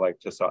familiar, like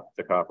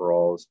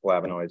tocopherols,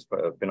 flavonoids,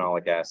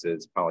 phenolic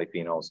acids,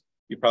 polyphenols.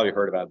 You probably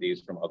heard about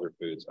these from other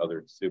foods,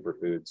 other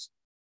superfoods.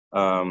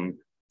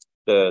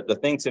 The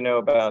thing to know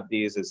about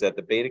these is that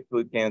the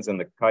beta-glucans and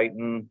the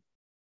chitin,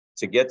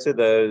 to get to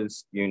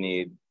those, you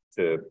need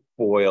to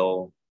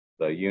boil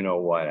the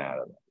you-know-what out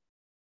of them,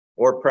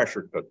 or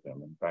pressure cook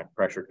them. In fact,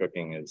 pressure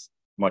cooking is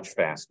much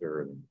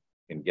faster and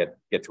can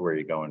get to where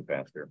you're going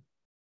faster.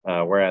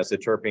 Whereas the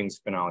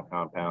terpenes, phenolic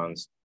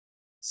compounds,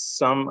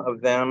 some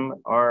of them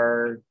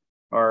are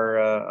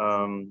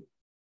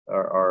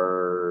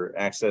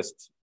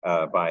accessed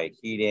by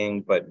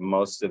heating, but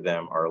most of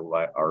them are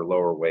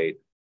lower weight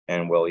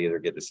and will either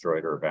get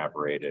destroyed or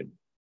evaporated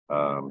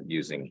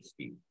using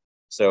heat.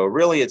 So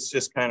really, it's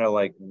just kind of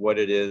like what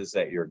it is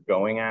that you're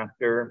going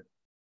after.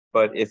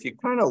 But if you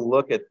kind of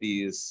look at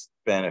these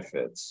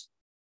benefits,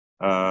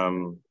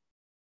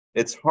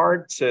 it's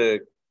hard to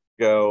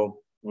go,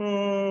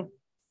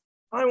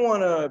 I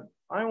want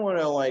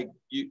to like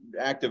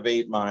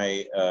activate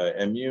my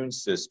immune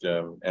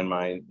system and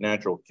my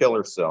natural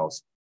killer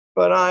cells,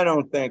 but I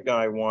don't think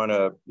I want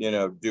to,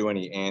 do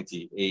any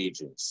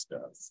anti-aging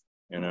stuff.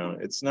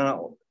 It's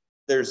not,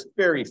 there's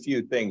very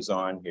few things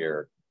on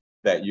here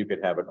that you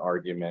could have an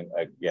argument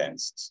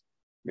against,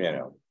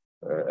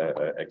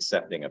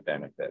 accepting a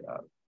benefit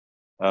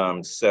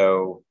of.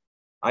 So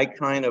I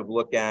kind of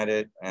look at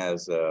it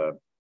as a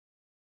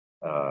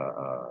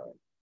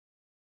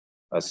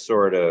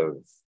sort of,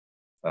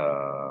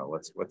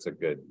 what's a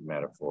good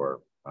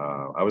metaphor?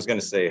 I was going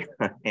to say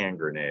a hand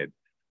grenade.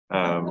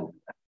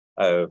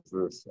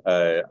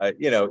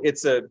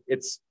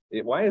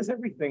 Why is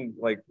everything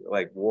like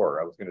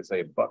war? I was going to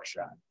say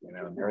buckshot,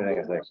 everything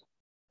is like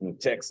in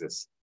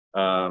Texas.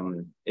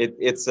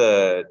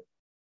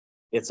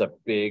 It's a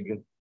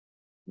big,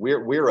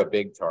 we're a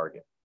big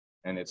target,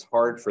 and it's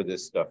hard for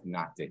this stuff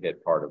not to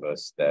hit part of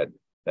us that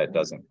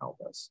doesn't help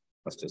us.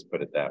 Let's just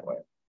put it that way.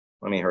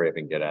 Let me hurry up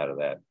and get out of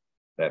that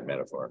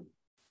metaphor.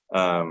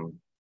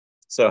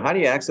 So how do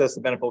you access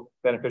the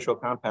beneficial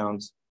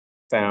compounds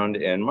found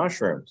in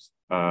mushrooms?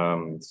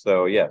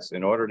 So yes,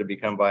 in order to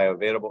become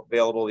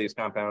bioavailable, these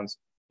compounds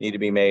need to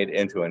be made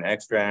into an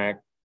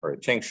extract or a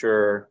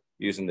tincture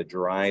using the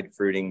dried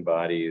fruiting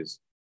bodies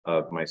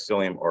of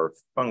mycelium or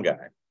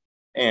fungi.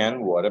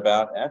 And what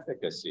about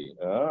efficacy?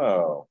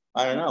 Oh,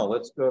 I don't know.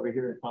 Let's go over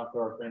here and talk to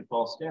our friend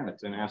Paul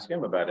Stamets and ask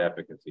him about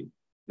efficacy.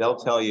 They'll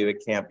tell you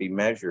it can't be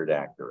measured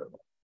accurately.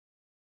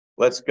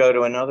 Let's go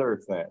to another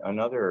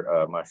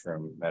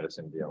mushroom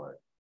medicine dealer,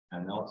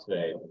 and they'll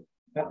say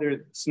that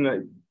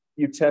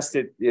you test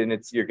it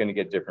and you're going to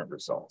get different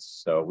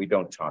results. So we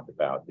don't talk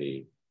about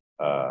the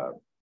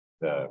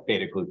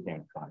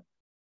beta-glucan content.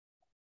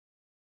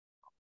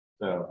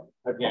 So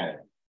again,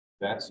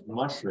 that's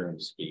mushroom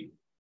speak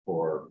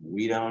for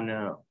we don't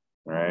know,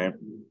 right?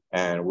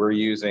 And we're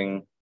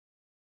using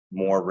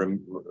more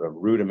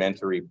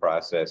rudimentary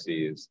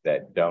processes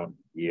that don't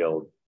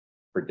yield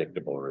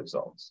predictable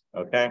results,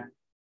 okay?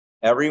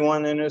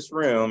 Everyone in this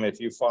room, if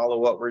you follow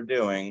what we're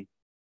doing,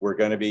 we're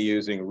going to be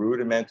using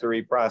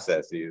rudimentary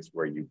processes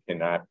where you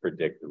cannot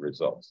predict the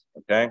results,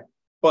 okay?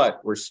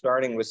 But we're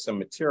starting with some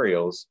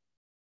materials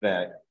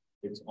that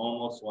it's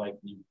almost like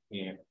you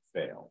can't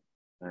fail,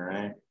 all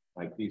right?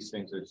 Like these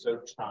things are so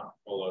chock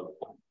full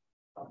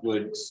of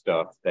good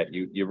stuff that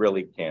you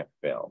really can't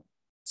fail.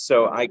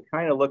 So I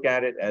kind of look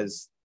at it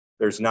as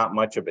there's not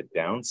much of a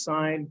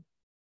downside.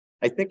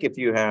 I think if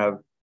you have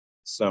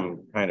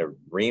some kind of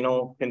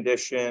renal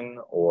condition,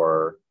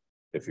 or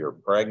if you're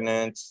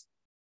pregnant,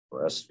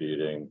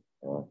 breastfeeding,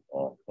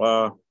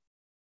 well,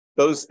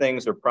 those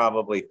things are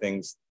probably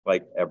things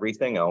like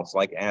everything else,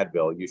 like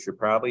Advil. You should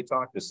probably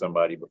talk to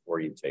somebody before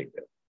you take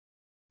it.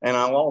 And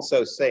I'll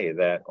also say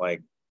that,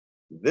 like,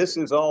 this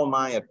is all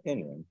my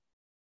opinion.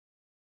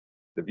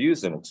 The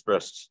views and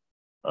expressed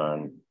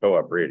on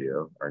Co-op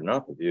Radio are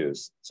not the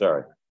views.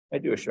 Sorry, I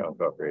do a show on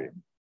Co-op Radio.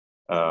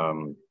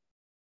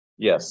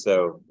 Yes,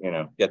 so,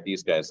 get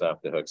these guys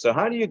off the hook. So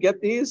how do you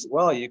get these?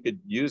 Well, you could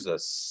use a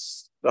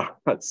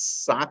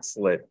sock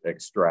slit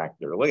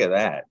extractor. Look at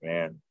that,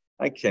 man.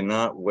 I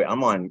cannot wait.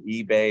 I'm on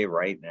eBay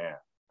right now.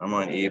 I'm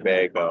on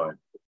eBay going,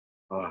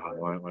 oh, I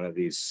want one of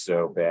these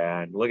so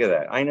bad. Look at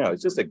that. I know,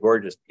 it's just a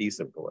gorgeous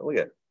piece of glass. Look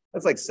at it.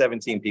 That's like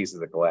 17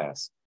 pieces of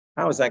glass.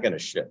 How is that going to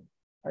ship?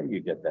 How do you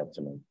get that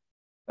to me?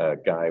 A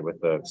guy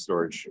with a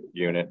storage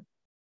unit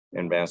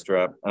in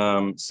Bastrop.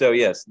 So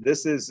yes,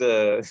 this is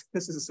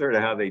sort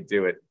of how they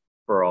do it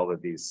for all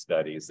of these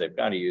studies. They've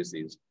got to use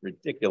these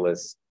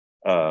ridiculous.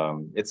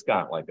 It's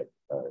got like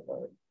a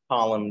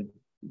column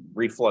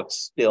reflux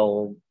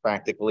still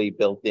practically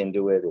built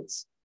into it.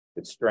 It's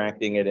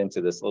extracting it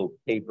into this little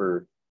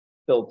paper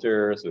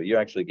filter, so you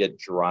actually get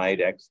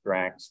dried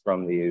extracts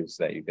from these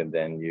that you can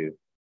then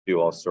do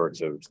all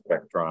sorts of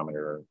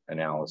spectrometer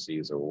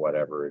analyses or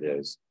whatever it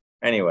is.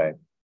 Anyway.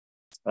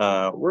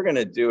 We're going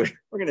to do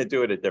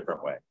it a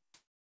different way.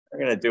 We're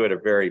going to do it a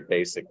very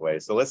basic way.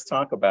 So let's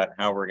talk about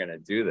how we're going to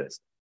do this.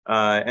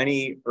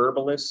 Any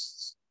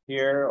herbalists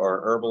here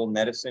or herbal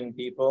medicine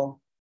people?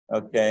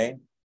 Okay.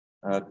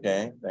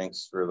 Okay,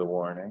 thanks for the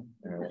warning.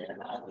 I'm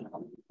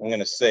going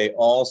to say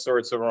all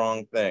sorts of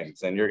wrong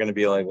things, and you're going to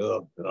be like,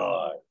 oh,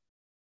 God.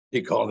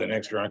 He called an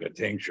extract a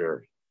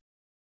tincture.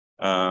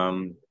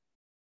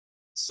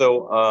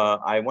 So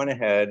I went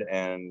ahead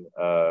and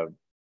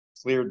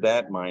cleared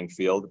that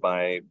minefield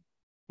by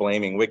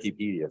blaming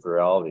Wikipedia for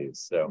all these.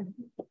 So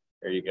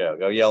there you go.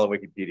 Go yell at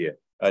Wikipedia.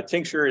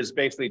 Tincture is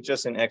basically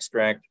just an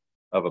extract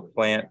of a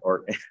plant,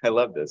 or I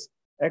love this,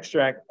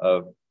 extract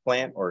of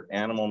plant or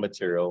animal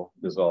material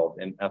dissolved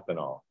in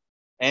ethanol.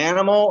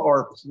 Animal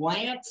or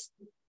plant?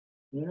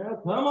 Yeah,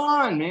 come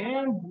on,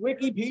 man.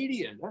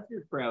 Wikipedia. That's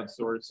your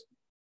crowdsourced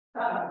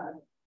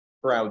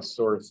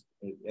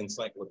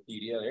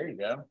encyclopedia. There you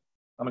go.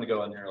 I'm gonna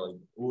go in there like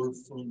or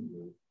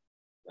fungal.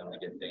 I'm gonna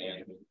get the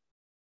animal.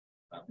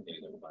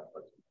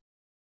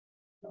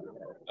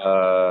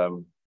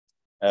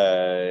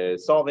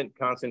 Solvent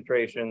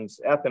concentrations,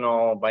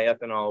 ethanol. By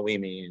ethanol, we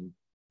mean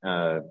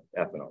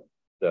ethanol.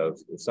 So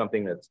it's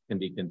something that can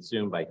be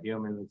consumed by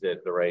humans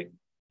at the right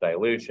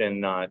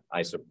dilution, not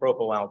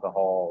isopropyl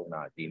alcohol,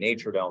 not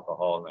denatured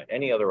alcohol, not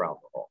any other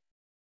alcohol.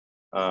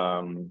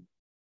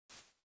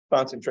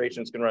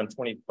 Concentrations can run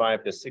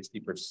 25 to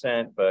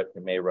 60%, but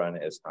it may run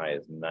as high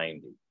as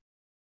 90.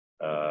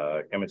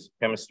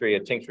 Chemistry, a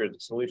tincture is a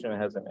solution that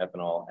has an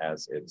ethanol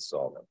as its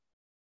solvent.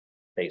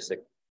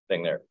 Basic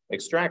thing there.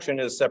 Extraction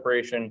is a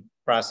separation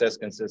process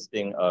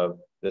consisting of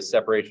the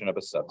separation of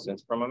a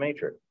substance from a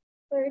matrix.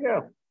 There you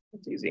go.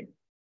 It's easy.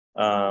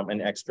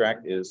 An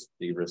extract is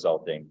the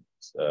resulting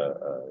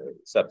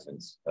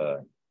substance blah,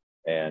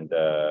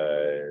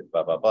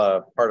 blah, blah,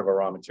 part of a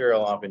raw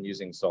material, often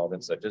using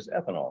solvents such as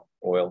ethanol,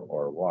 oil,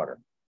 or water.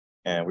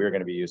 And we're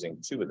going to be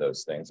using two of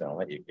those things, and I'll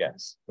let you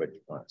guess which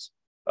ones.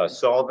 A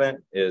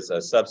solvent is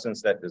a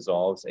substance that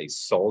dissolves a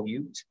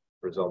solute,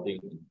 resulting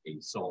in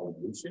a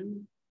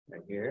solution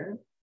right here.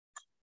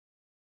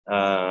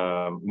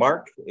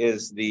 Mark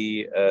is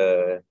the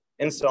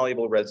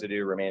insoluble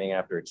residue remaining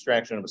after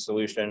extraction of a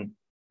solution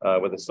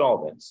with a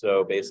solvent.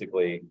 So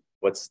basically,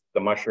 what's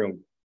the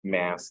mushroom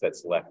mass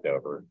that's left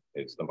over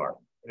is the mark.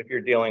 If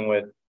you're dealing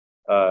with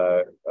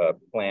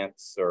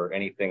plants or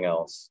anything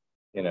else,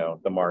 you know,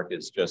 the mark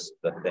is just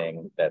the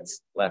thing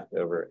that's left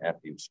over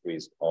after you've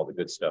squeezed all the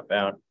good stuff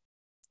out.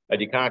 A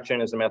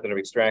decoction is a method of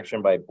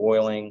extraction by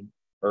boiling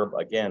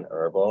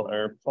herbal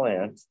or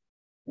plants.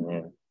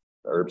 Yeah,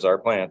 herbs are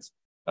plants,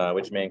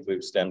 which may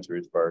include stems,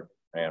 roots, bark,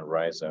 and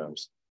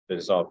rhizomes to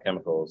dissolve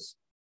chemicals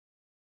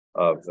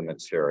of the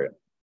material.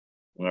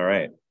 All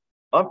right.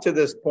 Up to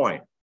this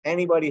point,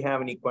 anybody have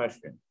any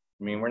questions?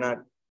 I mean, we're not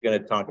going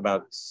to talk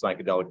about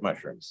psychedelic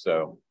mushrooms,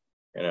 so,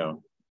 you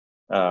know,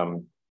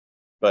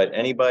 but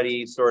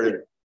anybody sort of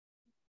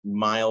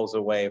miles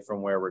away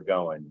from where we're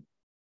going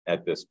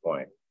at this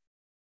point,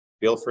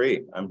 feel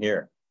free. I'm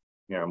here.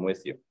 I'm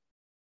with you.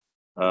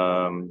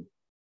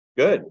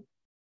 Good.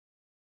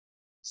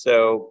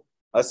 So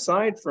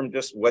aside from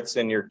just what's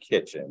in your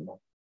kitchen,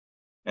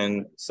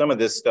 and some of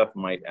this stuff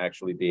might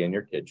actually be in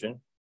your kitchen,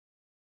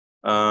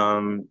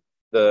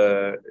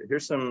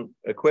 here's some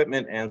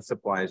equipment and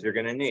supplies you're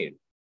going to need.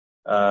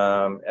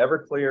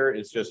 Everclear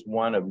is just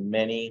one of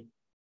many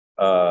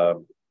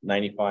 95%,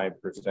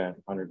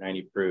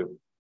 190 proof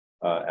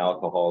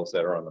alcohols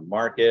that are on the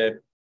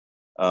market.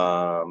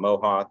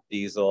 Mohawk,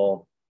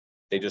 diesel,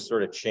 they just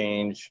sort of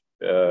change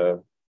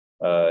and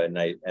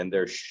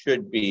there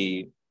should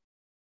be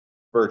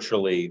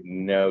virtually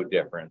no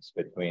difference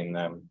between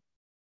them.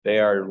 They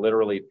are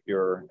literally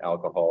pure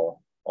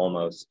alcohol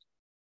almost,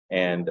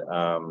 and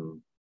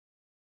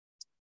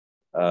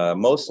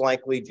most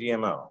likely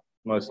GMO,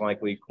 most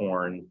likely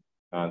corn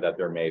that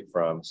they're made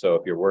from. So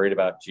if you're worried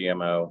about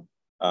GMO,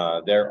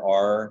 there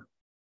are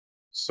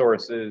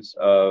sources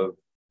of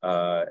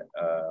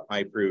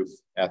high proof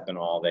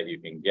ethanol that you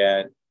can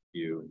get.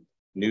 You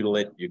noodle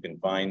it, you can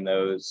find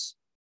those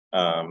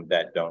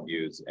that don't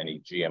use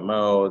any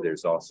GMO.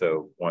 There's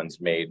also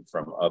ones made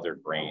from other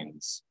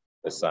grains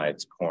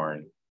besides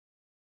corn.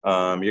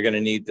 You're going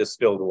to need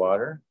distilled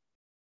water.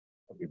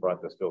 We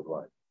brought distilled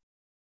water.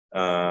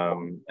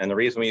 And the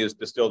reason we use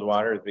distilled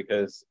water is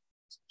because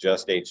it's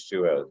just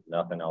H2O,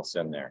 nothing else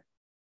in there.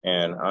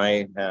 And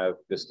I have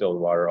distilled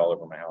water all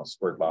over my house,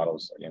 squirt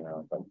bottles, you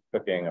know, if I'm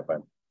cooking, if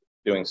I'm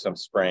doing some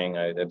spraying,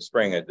 I'm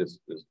spraying it,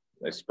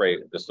 I spray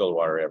distilled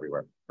water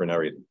everywhere for no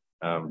reason.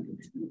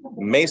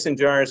 Mason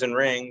jars and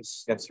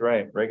rings, that's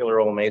right, regular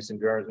old mason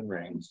jars and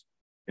rings.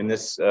 In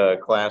this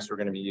class, we're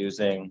going to be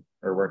using,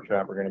 or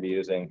workshop, we're going to be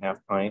using half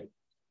pint.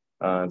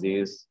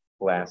 These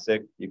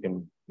classic, you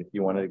can, if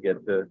you wanted to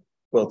get the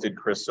quilted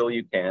crystal,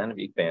 you can,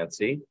 be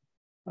fancy.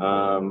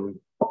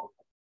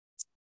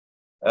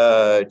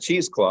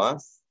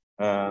 Cheesecloth,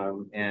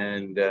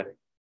 and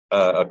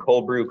a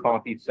cold brew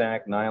coffee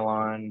sack,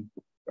 nylon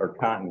or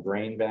cotton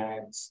grain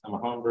bags. I'm a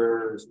home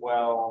brewer as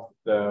well,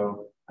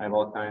 so I have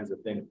all kinds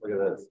of things. Look at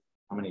this.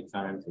 How many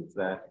times has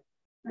that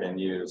been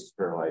used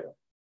for like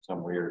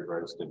some weird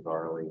roasted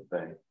barley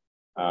thing?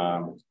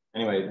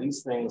 Anyway,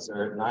 these things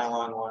are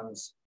nylon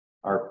ones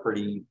are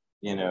pretty,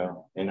 you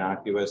know,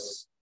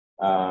 innocuous.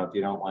 If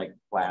you don't like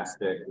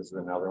plastic, this is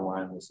another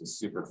one. This is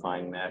super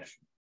fine mesh.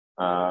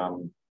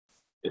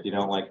 If you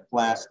don't like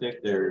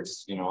plastic,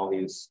 there's, you know, all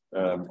these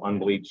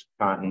unbleached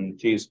cotton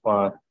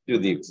cheesecloth, do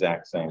the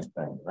exact same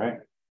thing, right?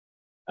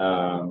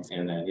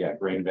 And then, yeah,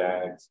 grain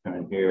bags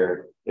coming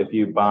here. If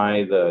you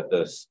buy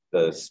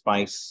the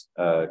spice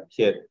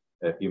kit,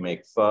 if you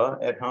make pho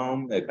at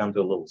home, it comes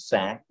with a little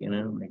sack, you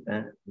know, like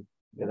that.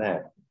 Look at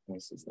that.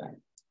 This is that.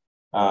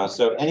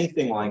 So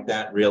anything like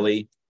that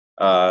really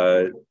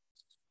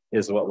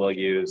is what we'll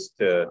use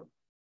to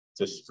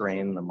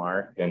strain the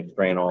marc and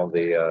strain all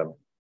the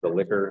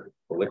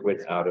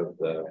liquids out of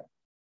the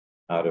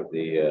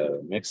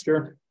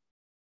mixture.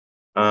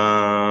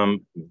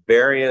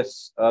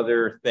 Various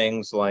other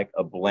things like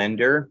a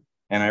blender.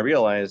 And I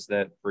realize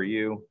that for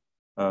you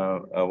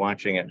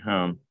watching at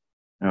home,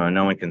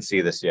 no one can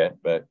see this yet,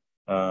 but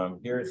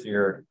here's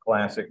your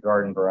classic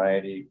garden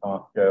variety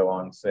Costco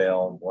on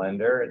sale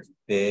blender. It's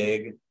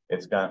big.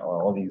 It's got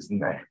all these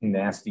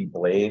nasty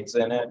blades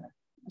in it.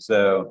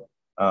 So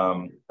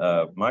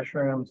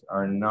mushrooms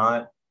are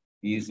not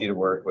easy to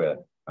work with.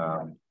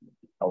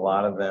 A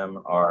lot of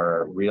them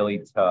are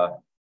really tough,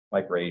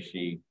 like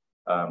reishi.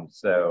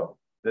 So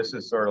this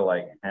is sort of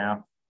like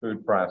half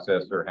food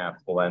processor,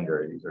 half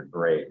blender. These are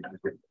great.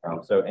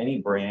 So any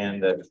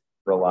brand that's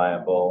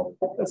reliable.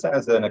 This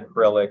has an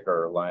acrylic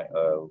or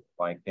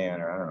Lycan,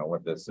 or I don't know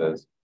what this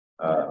is.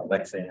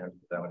 Lexan,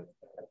 is that what it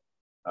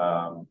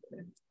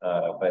is?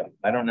 But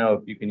I don't know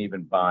if you can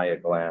even buy a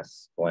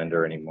glass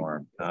blender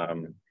anymore.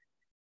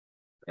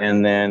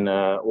 And then,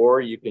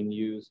 or you can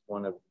use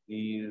one of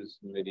these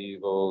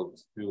medieval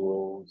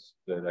tools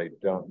that I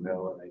don't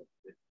know.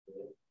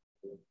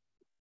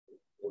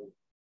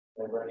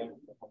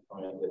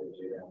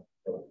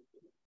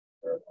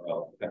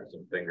 I'll cut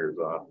some fingers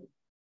off.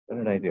 What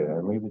did I do? I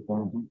leave it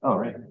on. Oh,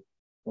 right.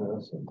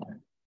 That's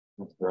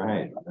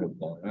right.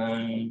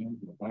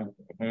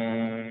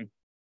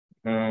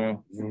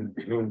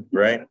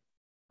 Right.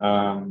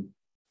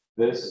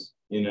 This,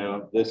 you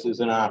know, this is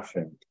an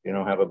option. You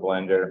don't have a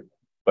blender,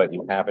 but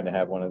you happen to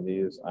have one of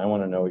these. I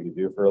want to know what you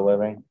do for a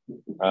living.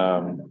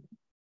 And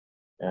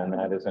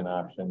that is an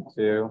option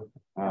too.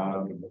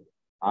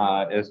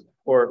 As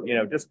for, you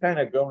know, just kind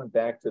of going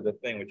back to the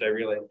thing, which I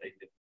really think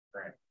is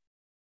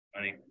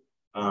funny.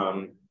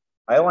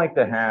 I like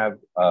to have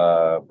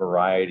a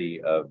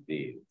variety of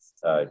these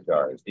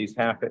jars. These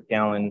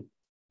half-gallon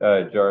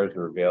jars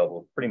are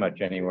available pretty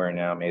much anywhere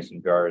now,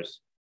 mason jars.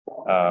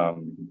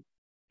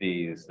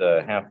 These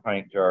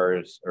half-pint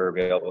jars are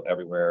available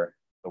everywhere.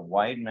 The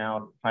wide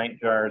mouth pint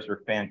jars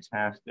are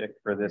fantastic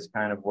for this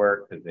kind of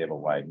work because they have a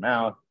wide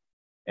mouth,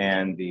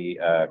 and the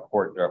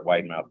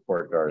wide mouth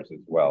quart jars as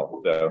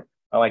well. So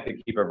I like to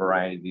keep a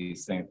variety of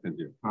these things because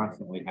you're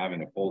constantly having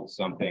to hold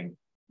something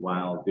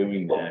while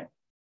doing that.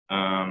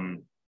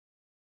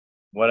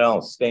 What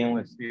else?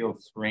 Stainless steel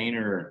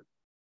strainer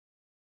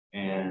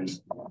and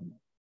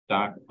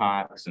stock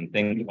pots and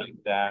things like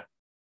that.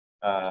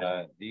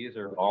 These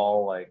are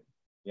all like,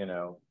 you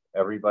know,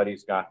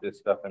 everybody's got this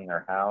stuff in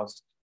their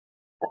house.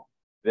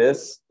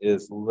 This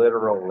is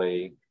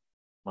literally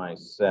my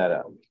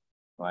setup.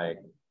 Like,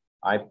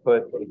 I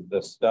put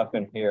the stuff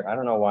in here. I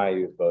don't know why I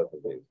use both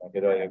of these. I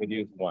could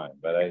use one,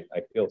 but I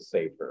feel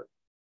safer.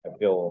 I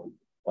feel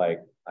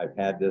like I've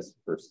had this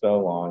for so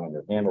long, and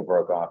the handle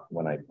broke off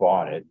when I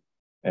bought it,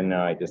 and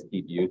now I just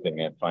keep using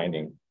it,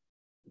 finding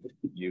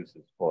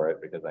uses for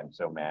it because I'm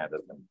so mad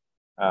at them.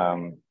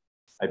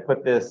 I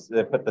put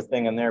the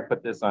thing in there,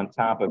 put this on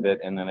top of it,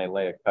 and then I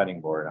lay a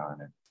cutting board on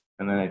it.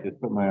 And then I just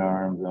put my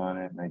arms on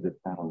it, and I just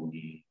kind of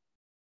lean.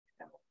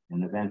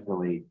 And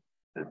eventually,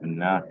 there's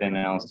nothing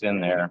else in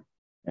there.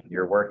 And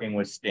you're working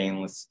with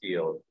stainless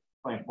steel. It's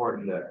quite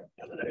important to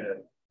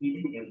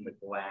keep in the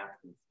glass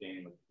and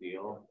stainless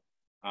steel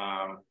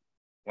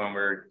when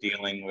we're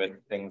dealing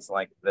with things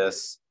like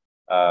this.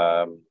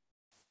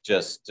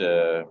 Just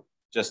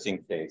in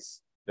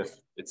case,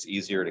 it's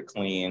easier to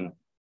clean.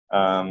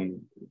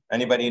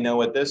 Anybody know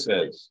what this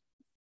is?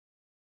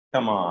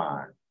 Come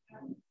on.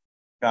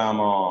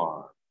 Come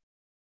on.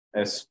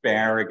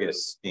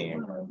 Asparagus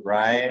steamer,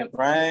 right?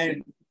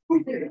 Right?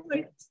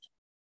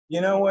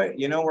 You know what?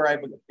 You know where I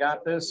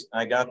got this?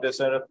 I got this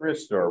at a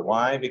thrift store.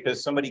 Why?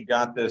 Because somebody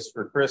got this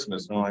for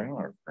Christmas. And I'm like,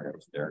 oh,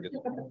 asparagus.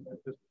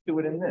 Just do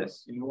it in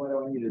this. You know what? I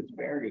don't need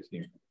asparagus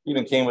here.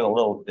 Even came with a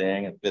little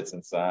thing. It fits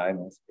inside,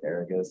 and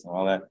asparagus and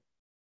all that.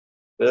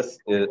 This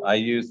is, I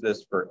use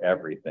this for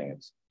everything.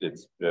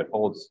 It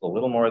holds a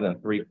little more than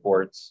 3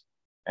 quarts,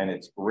 and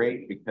it's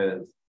great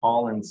because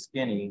tall and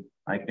skinny,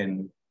 I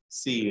can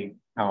see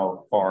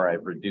how far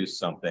I've reduced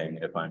something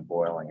if I'm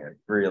boiling it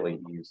really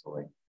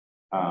easily.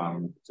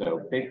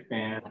 So big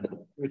fan.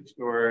 Food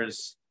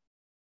stores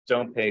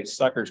don't pay,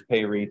 suckers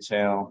pay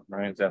retail,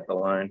 right? Is that the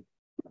line?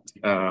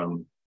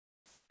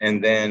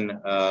 And then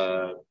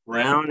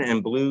brown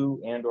and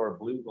blue or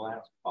blue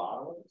glass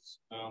bottles.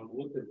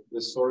 Look at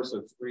the source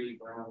of 3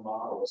 brown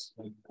bottles.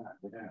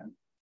 Yeah.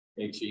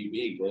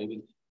 HEB,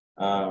 baby.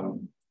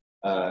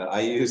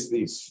 I use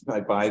these,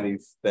 I buy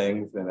these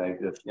things and I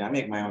just, I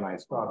make my own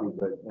iced coffee,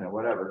 but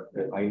whatever.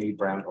 I need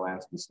brown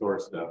glass to store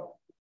stuff.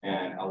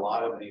 And a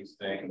lot of these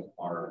things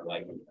are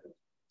like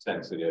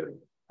sensitive,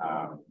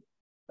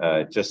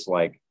 just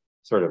like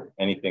sort of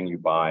anything you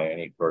buy,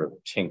 any sort of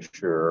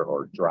tincture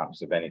or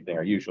drops of anything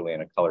are usually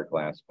in a colored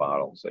glass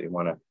bottle. So you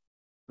want to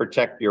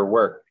protect your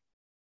work.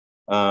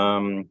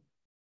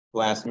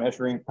 Glass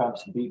measuring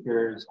cups,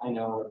 beakers. I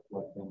know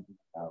what things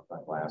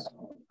about glass.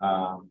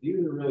 These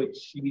are really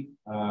cheap.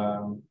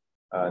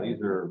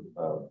 These are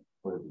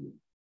what is it?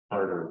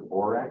 Harder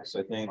borax,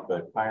 I think,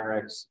 but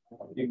Pyrex.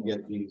 You can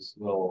get these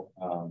little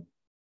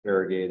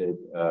variegated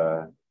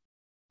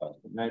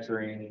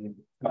measuring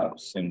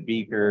cups and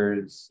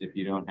beakers. If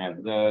you don't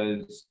have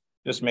those,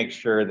 just make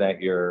sure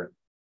that your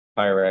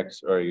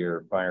Pyrex or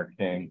your Fire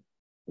King,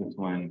 this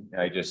one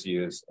I just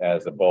use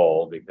as a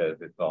bowl because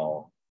it's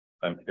all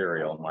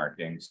imperial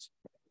markings.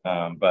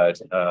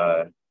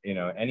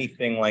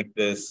 Anything like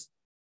this,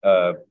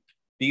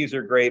 these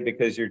are great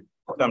because you're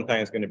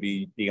sometimes going to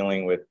be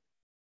dealing with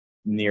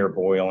near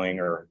boiling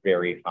or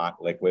very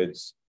hot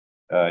liquids,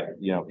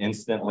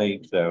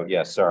 instantly. So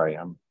yeah, sorry,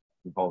 I'm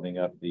holding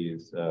up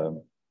these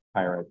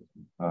Pyrex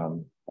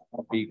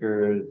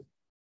beakers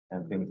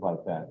and things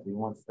like that. So you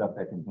want stuff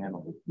that can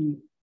handle the heat.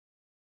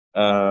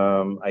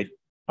 I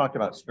talked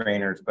about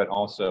strainers, but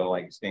also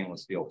like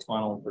stainless steel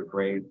funnels are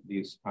great.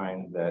 These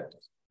kinds that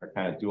are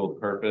kind of dual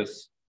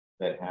purpose,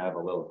 that have a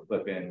little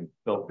clip-in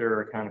filter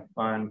are kind of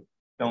fun.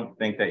 Don't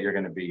think that you're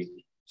going to be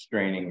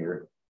straining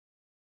your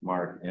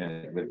mark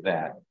with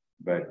that,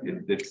 but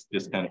it's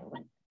just kind of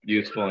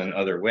useful in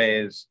other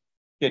ways.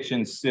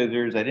 Kitchen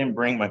scissors. I didn't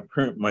bring my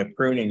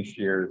pruning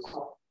shears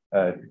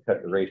to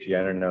cut the reishi.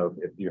 I don't know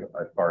if you're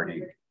a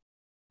party.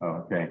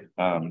 Oh, okay.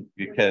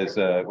 Because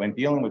when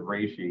dealing with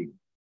reishi,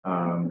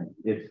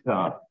 it's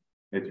tough.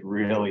 It's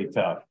really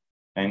tough.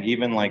 And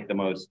even like the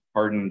most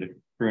hardened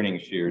pruning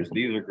shears,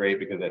 these are great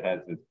because it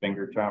has this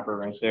finger chopper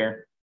right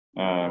there.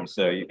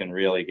 So you can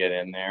really get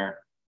in there.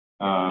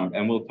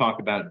 And we'll talk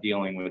about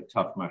dealing with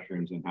tough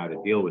mushrooms and how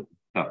to deal with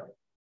tough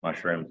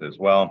mushrooms as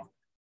well.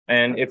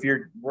 And if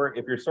you're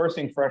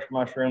sourcing fresh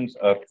mushrooms,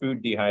 a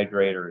food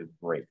dehydrator is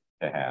great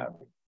to have.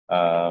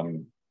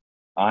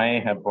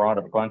 I have brought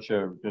a bunch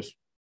of just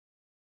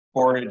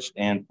foraged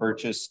and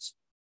purchased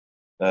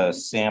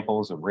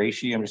samples of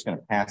reishi. I'm just going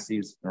to pass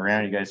these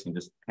around. You guys can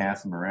just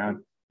pass them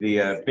around.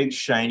 The big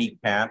shiny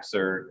caps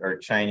are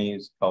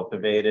Chinese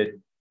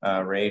cultivated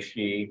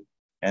reishi,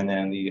 and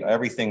then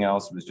everything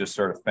else was just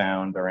sort of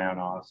found around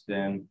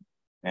Austin.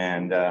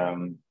 And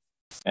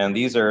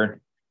these are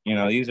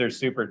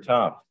super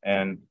tough,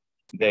 and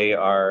they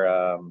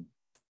are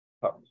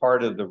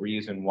part of the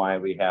reason why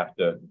we have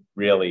to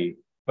really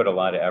put a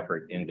lot of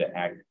effort into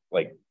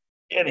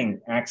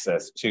getting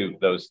access to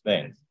those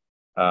things.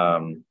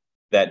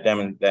 That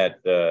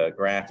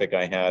graphic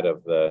I had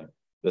of the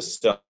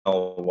stone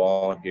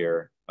wall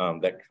here,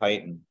 that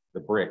chitin, the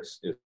bricks,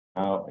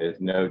 is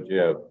no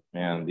joke,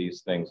 man.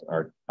 These things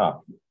are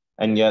tough.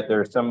 And yet there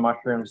are some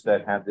mushrooms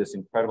that have this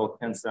incredible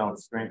tensile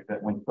strength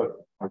that when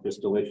cooked are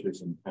just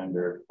delicious and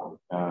tender.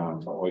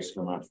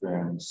 Oyster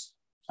mushrooms,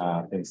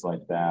 things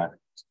like that.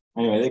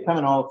 Anyway, they come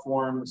in all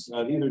forms.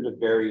 These are just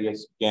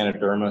various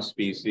Ganoderma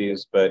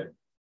species, but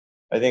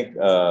I think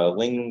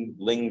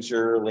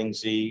Lingzi,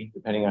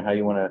 depending on how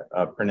you want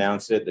to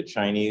pronounce it, the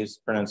Chinese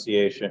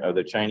pronunciation or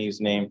the Chinese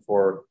name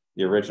for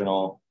the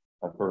original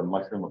sort of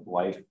mushroom of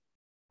life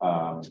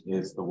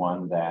is the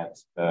one that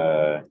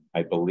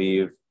I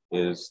believe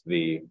is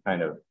the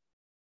kind of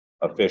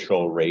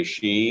official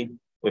reishi,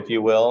 if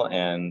you will,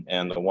 and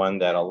the one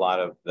that a lot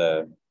of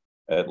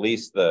at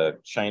least the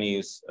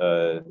Chinese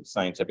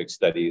scientific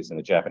studies and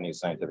the Japanese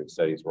scientific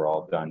studies were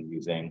all done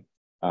using.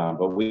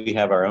 But we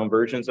have our own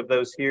versions of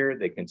those here.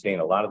 They contain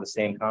a lot of the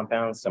same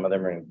compounds. Some of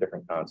them are in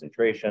different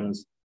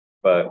concentrations,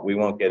 but we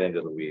won't get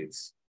into the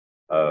weeds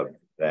of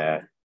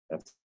that.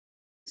 That's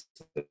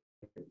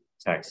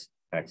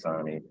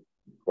taxonomy, of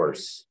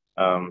course.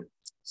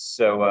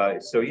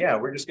 So yeah,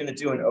 we're just going to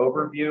do an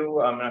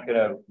overview. I'm not going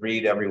to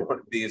read every one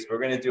of these. We're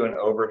going to do an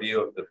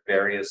overview of the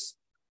various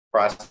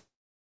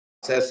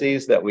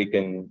processes that we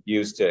can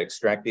use to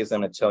extract these.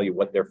 I'm going to tell you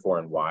what they're for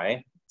and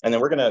why. And then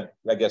we're going to,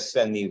 I guess,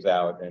 send these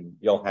out and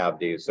you'll have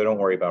these. So don't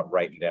worry about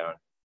writing down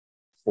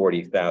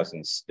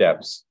 40,000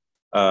 steps.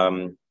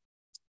 So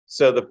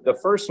the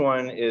first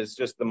one is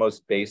just the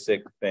most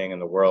basic thing in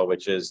the world,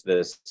 which is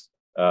this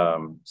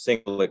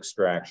single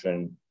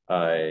extraction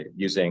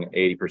using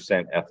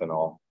 80%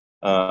 ethanol.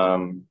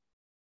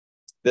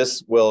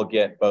 This will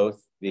get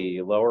both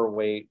the lower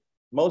weight,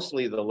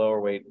 mostly the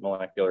lower weight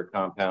molecular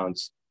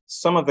compounds,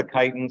 some of the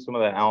chitin, some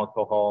of the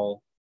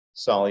alcohol,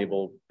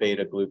 soluble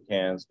beta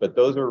glucans, but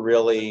those are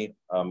really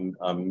a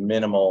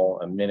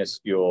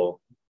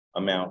minuscule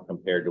amount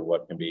compared to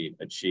what can be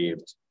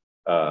achieved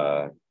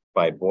by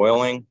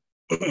boiling.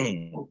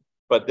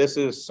 But this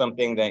is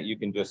something that you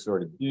can just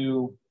sort of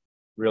do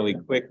really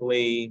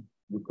quickly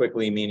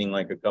meaning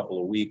like a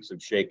couple of weeks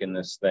of shaking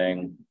this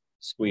thing,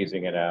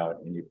 squeezing it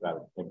out, and you've got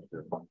a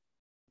tincture.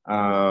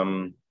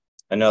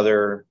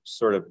 Another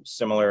sort of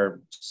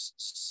similar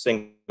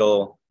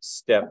single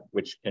step,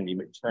 which can be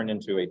turned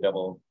into a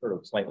double, sort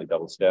of slightly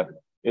double step,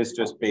 is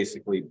just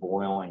basically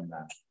boiling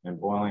them and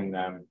boiling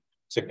them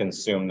to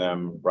consume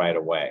them right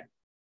away.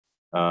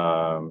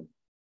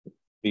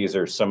 These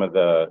are some of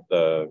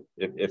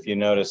if you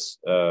notice,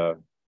 I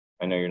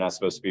know you're not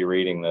supposed to be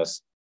reading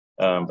this,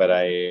 but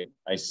I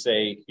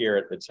say here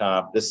at the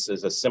top, this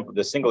is the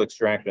single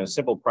extraction, a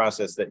simple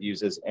process that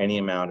uses any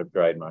amount of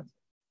dried mushroom.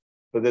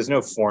 So there's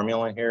no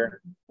formula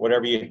here.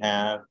 Whatever you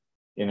have,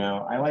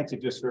 I like to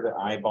just sort of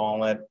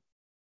eyeball it,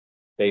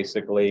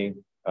 basically.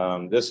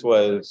 This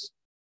was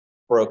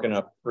broken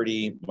up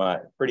pretty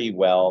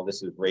well.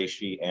 This is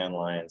reishi and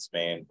lion's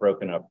mane,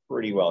 broken up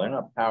pretty well. They're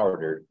not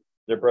powdered.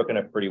 They're broken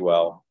up pretty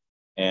well.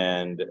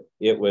 And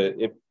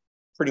it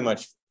pretty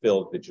much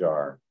filled the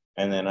jar.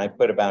 And then I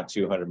put about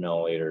 200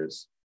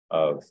 milliliters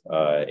of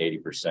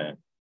 80%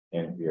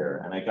 in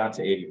here. And I got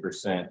to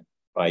 80%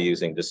 by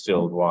using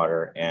distilled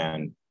water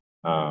and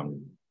the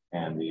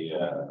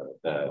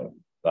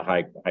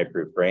high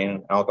proof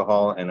grain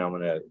alcohol. And I'm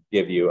going to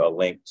give you a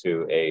link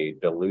to a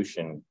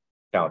dilution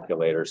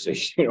calculator so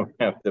you don't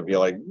have to be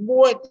like,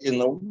 what in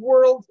the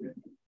world?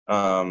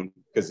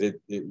 Because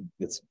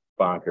it's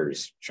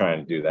bonkers trying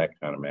to do that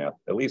kind of math,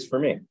 at least for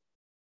me.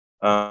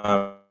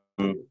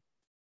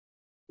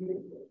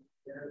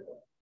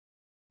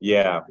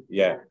 Yeah.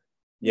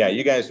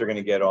 You guys are going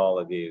to get all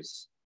of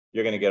these.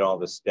 You're going to get all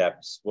the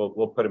steps.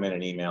 We'll put them in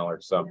an email or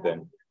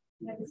something.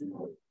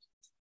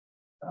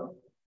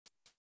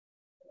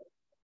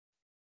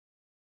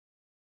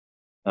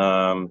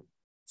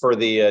 For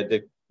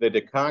the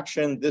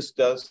decoction, this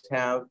does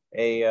have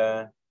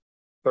a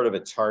sort of a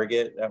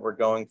target that we're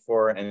going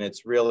for, and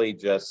it's really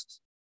just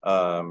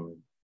a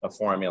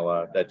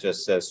formula that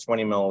just says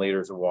 20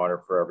 milliliters of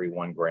water for every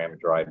 1 gram of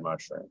dried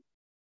mushroom.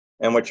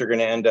 And what you're going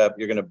to end up,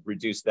 you're going to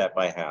reduce that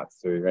by half.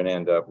 So you're going to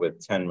end up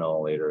with 10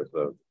 milliliters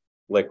of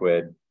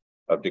liquid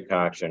of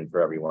decoction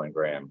for every 1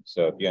 gram.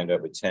 So if you end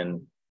up with 10,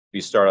 if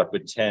you start off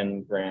with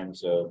 10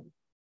 grams of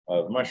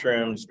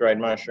mushrooms, dried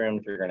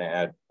mushrooms, you're going to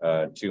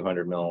add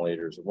 200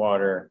 milliliters of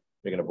water.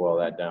 You're going to boil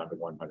that down to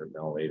 100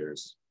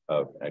 milliliters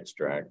of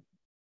extract.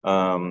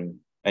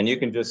 And you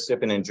can just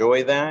sip and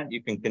enjoy that.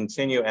 You can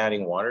continue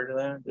adding water to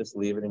that. Just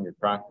leave it in your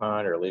crock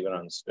pot or leave it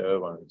on the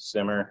stove on the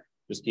simmer.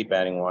 Just keep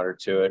adding water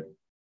to it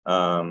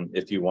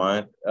if you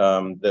want.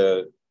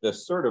 The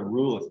sort of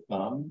rule of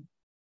thumb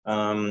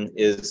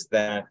is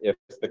that if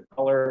the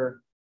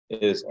color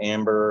is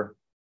amber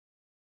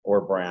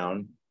or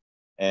brown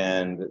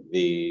and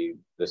the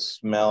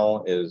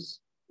smell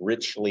is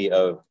richly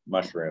of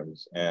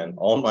mushrooms, and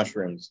all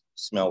mushrooms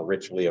smell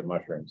richly of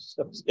mushrooms,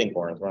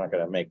 stinkhorns, we're not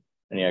going to make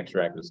any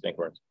extract with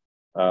stinkhorns.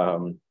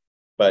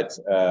 But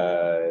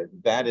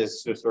that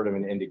is just sort of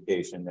an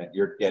indication that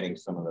you're getting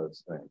some of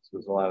those things.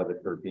 There's a lot of the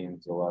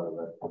terpenes, a lot of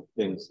the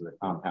things, the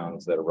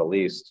compounds that are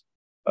released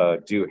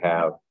do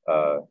have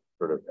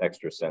sort of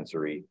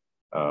extrasensory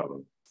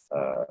or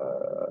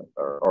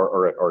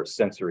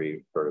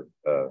sensory sort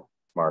of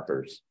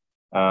markers.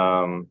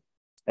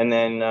 And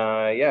then,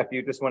 if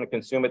you just want to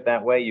consume it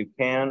that way, you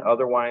can.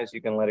 Otherwise,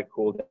 you can let it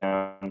cool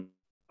down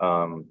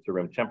to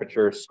room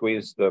temperature,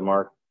 squeeze the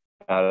mark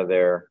out of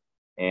there,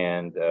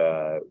 and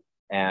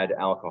add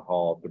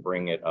alcohol to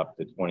bring it up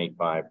to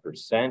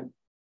 25%,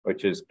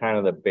 which is kind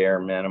of the bare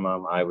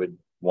minimum I would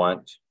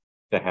want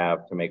to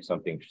have to make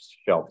something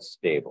shelf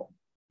stable,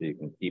 so you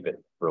can keep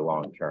it for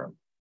long term.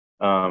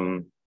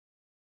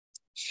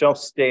 Shelf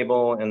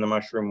stable in the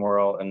mushroom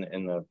world and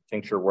in the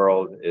tincture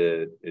world,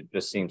 it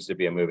just seems to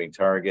be a moving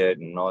target.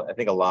 And I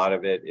think a lot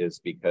of it is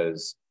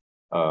because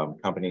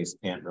companies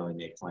can't really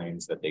make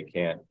claims that they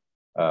can't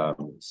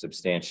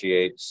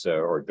substantiate,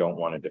 or don't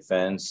want to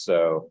defend.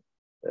 So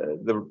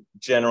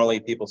generally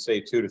people say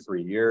 2 to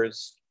 3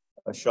 years,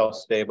 shelf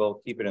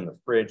stable. Keep it in the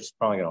fridge. It's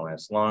probably going to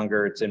last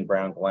longer. It's in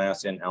brown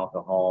glass, in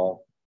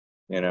alcohol,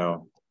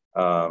 you're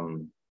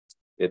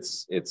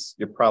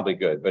probably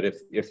good. But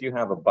if you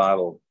have a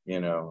bottle,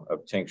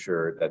 of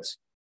tincture that's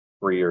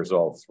 3 years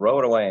old, throw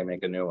it away and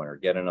make a new one, or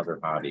get another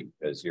hobby,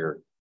 because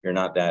you're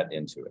not that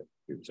into it.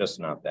 You're just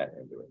not that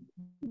into it.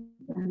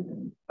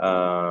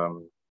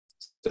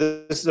 So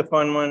this is a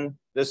fun one.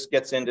 This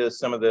gets into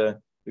some of the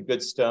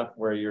good stuff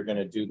where you're going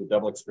to do the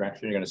double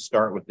extraction. You're going to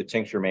start with the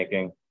tincture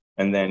making,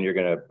 and then you're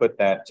going to put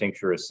that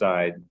tincture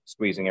aside,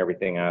 squeezing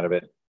everything out of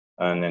it,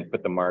 and then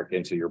put the mark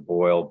into your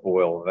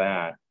boil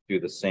that. Do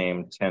the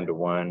same 10 to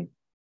 1.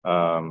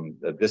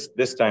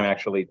 This time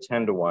actually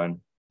 10 to 1,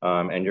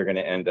 and you're going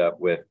to end up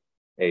with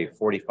a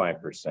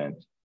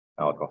 45%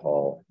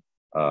 alcohol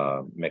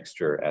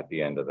mixture at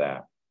the end of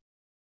that,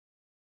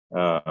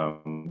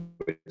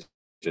 which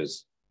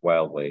is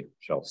wildly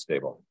shelf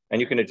stable.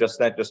 And you can adjust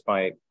that just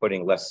by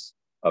putting less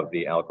of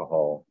the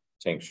alcohol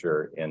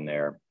tincture in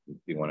there if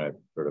you want to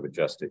sort of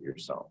adjust it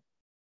yourself.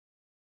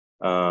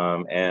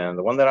 And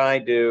the one that I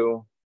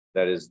do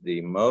that is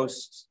the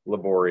most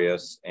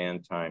laborious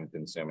and time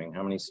consuming,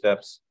 how many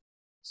steps?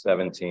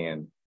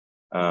 17,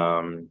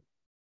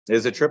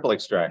 is a triple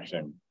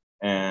extraction.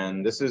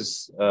 And this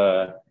is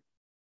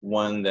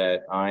one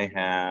that I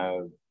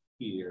have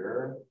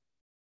here.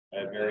 I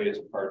have various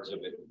parts of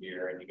it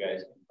here, and you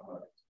guys can come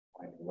up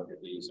and look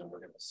at these, and we're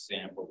going to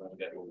sample them.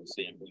 Get little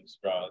sampling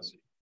straws.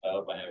 I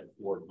hope I have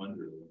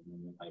 400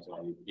 as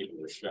all you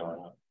people are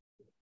showing up.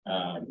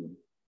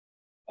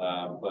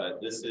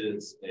 But this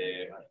is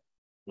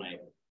my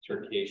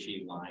Turkish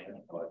line.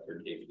 I call it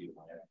Turkish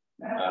line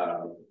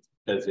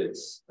because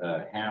it's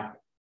half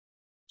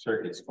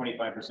Turkey. It's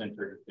 25%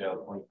 Turkish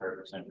tail,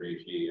 25%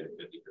 reishi, and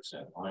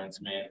 50% lion's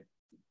mane.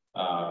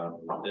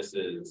 This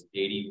is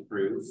 80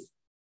 proof.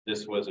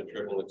 This was a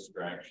triple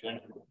extraction.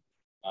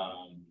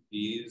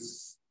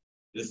 This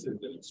is an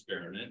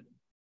experiment.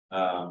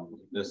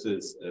 This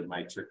is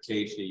my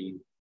Turkish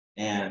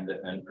and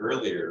an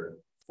earlier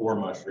 4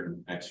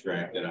 mushroom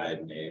extract that I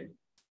had made,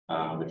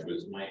 which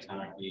was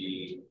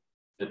maitake,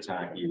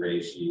 tataki,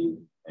 reishi,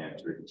 and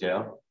turkey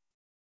tail.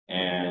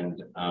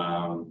 And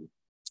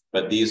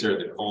but these are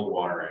the cold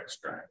water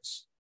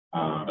extracts.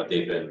 But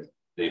they've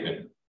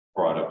been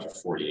brought up to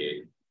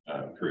 48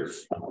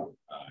 proof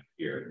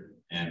here.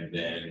 And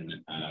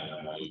then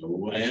I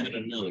have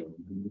another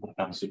one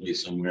possibly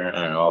somewhere.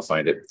 I don't know, I'll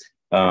find it.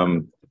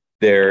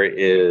 There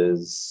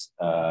is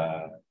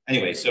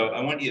anyway, so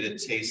I want you to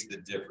taste the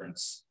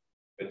difference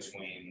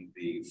between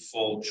the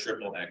full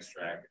triple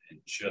extract and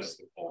just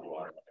the cold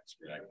water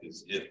extract,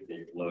 is it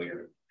will blow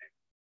your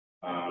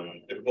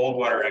the cold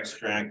water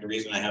extract. The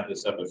reason I have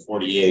this up at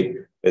 48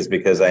 is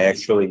because I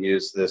actually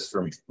use this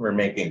for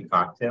making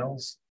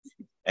cocktails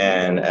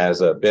and as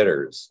a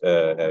bitters,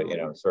 you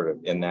know, sort of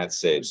in that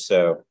stage.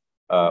 So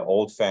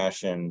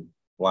old-fashioned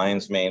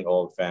lion's mane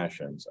old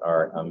fashions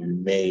are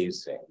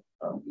amazing,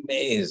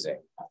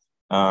 amazing,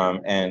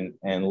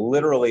 and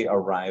literally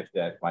arrived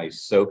at by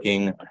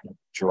soaking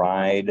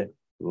dried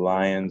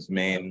lion's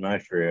mane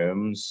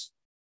mushrooms.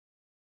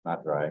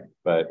 Not dry,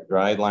 but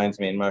dried lion's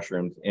mane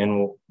mushrooms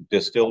in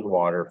distilled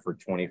water for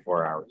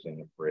 24 hours in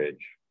the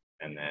fridge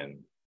and then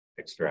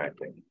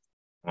extracting.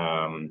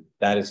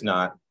 That is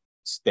not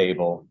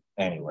stable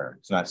anywhere.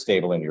 It's not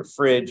stable in your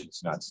fridge.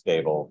 It's not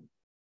stable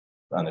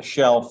on the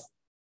shelf.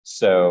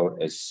 So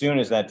as soon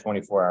as that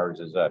 24 hours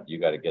is up, you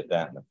got to get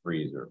that in the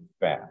freezer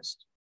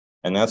fast.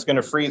 And that's going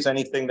to freeze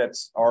anything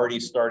that's already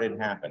started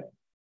happening.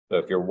 So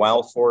if you're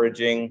wild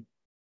foraging,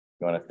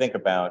 you want to think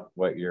about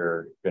what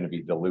you're going to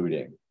be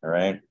diluting, all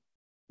right?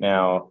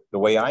 Now, the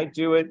way I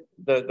do it,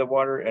 the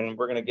water, and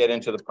we're going to get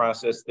into the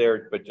process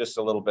there, but just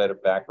a little bit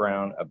of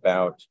background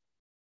about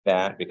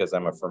that, because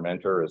I'm a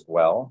fermenter as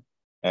well.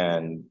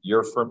 And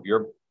you're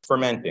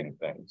fermenting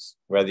things,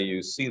 whether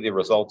you see the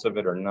results of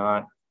it or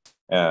not,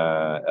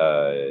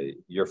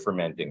 you're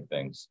fermenting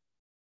things.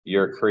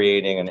 You're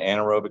creating an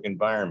anaerobic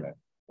environment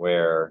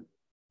where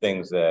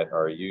things that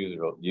are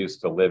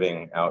used to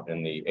living out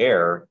in the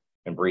air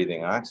and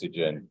breathing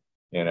oxygen,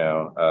 you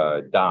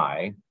know,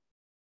 die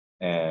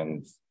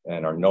and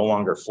are no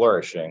longer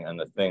flourishing. And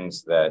the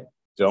things that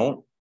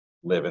don't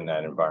live in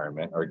that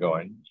environment are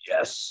going,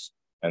 yes,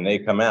 and they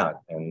come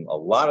out. And a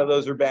lot of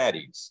those are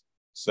baddies.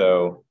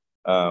 So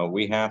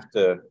we have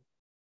to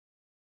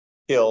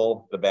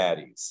kill the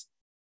baddies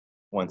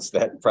once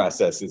that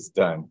process is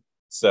done.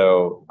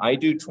 So I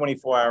do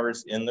 24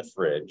 hours in the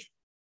fridge.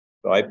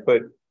 So I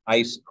put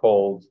ice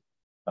cold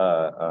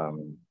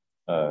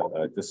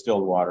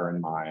distilled water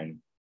in mine.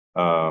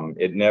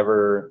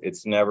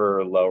 It's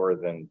never lower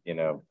than, you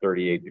know,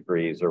 38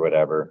 degrees or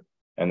whatever,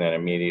 and then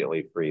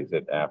immediately freeze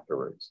it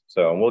afterwards.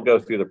 So we'll go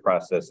through the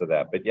process of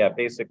that. But yeah,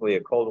 basically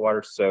a cold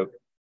water soak,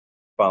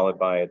 followed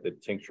by the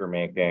tincture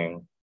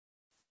making,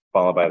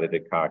 followed by the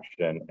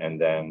decoction,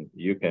 and then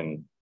you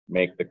can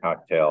make the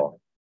cocktail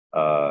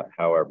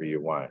however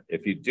you want.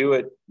 If you do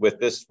it with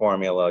this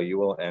formula, you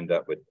will end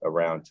up with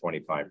around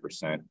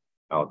 25%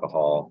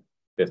 alcohol,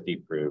 50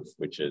 proof,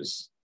 which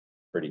is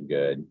pretty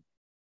good.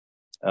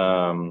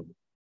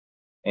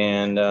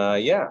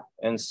 Yeah,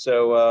 and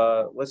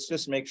so let's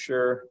just make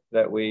sure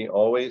that we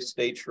always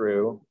stay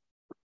true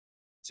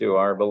to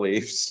our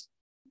beliefs.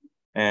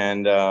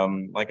 And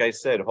like I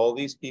said, hold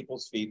these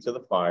people's feet to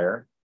the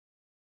fire.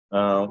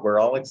 We're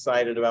all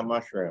excited about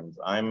mushrooms.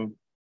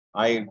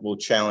 I will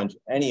challenge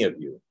any of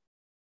you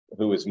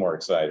who is more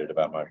excited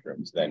about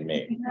mushrooms than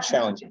me.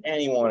 Challenge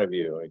any one of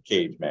you in a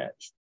cage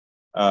match.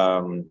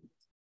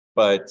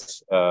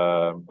 But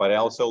I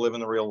also live in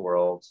the real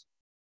world,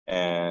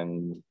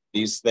 and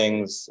these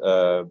things,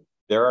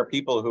 there are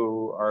people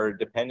who are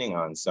depending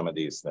on some of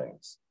these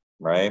things,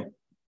 right?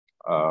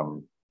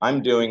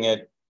 I'm doing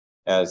it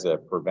as a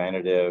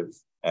preventative,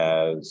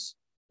 as,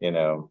 you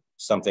know,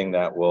 something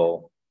that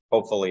will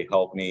hopefully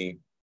help me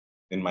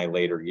in my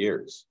later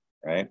years,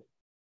 right?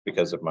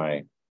 Because of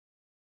my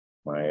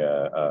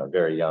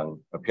very young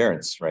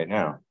appearance right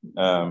now.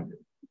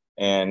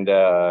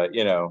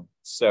 You know,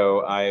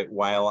 so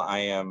while I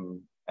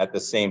am at the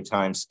same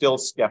time still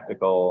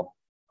skeptical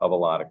of a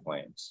lot of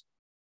claims,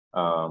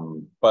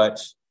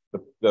 but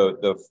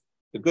the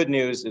good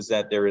news is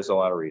that there is a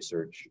lot of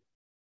research.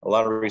 A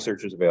lot of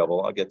research is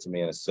available. I'll get to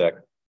me in a sec.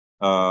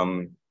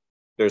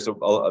 There's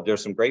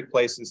some great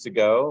places to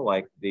go,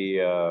 like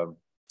the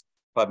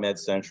PubMed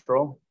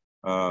Central.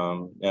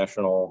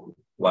 National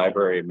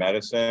Library of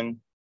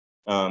Medicine.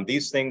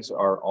 These things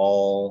are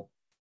all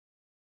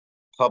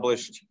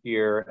published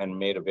here and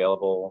made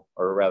available,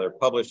 or rather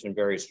published in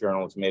various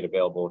journals, made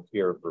available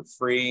here for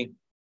free.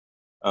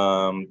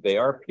 They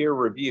are peer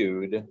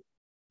reviewed,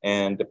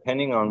 and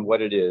depending on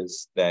what it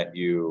is that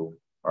you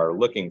are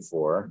looking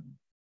for,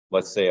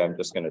 let's say I'm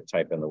just going to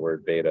type in the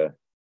word beta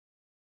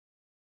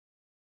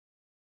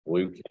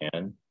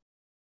glucan.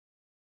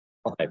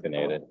 I'll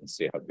hyphenate it and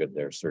see how good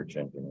their search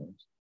engine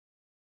is.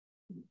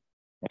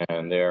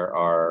 And there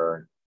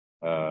are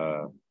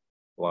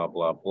blah,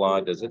 blah, blah.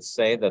 Does it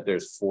say that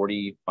there's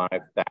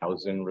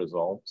 45,000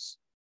 results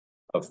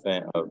of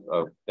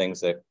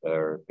things that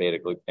are beta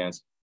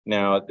glucans?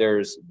 Now,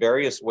 there's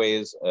various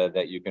ways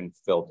that you can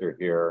filter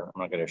here.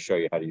 I'm not going to show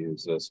you how to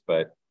use this,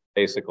 but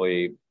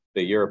basically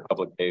the year of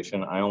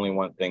publication, I only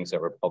want things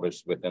that were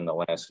published within the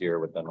last year,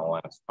 within the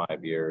last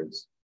 5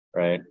 years,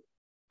 right?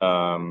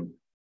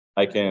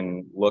 I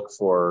can look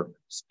for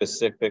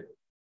specific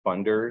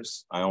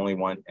funders. I only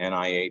want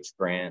NIH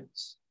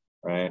grants,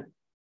 right?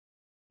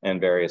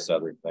 And various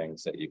other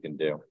things that you can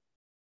do.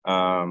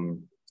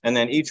 And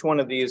then each one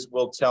of these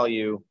will tell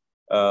you,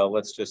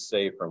 let's just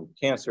say from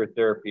cancer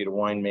therapy to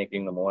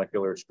winemaking, the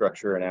molecular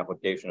structure and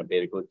application of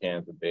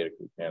beta-glucans and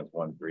beta-glucans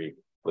 1,3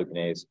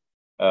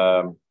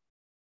 glucanase.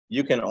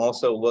 You can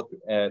also look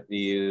at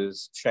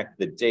these, check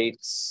the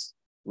dates,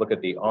 look at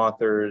the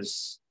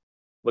authors,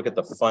 look at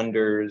the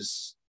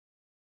funders,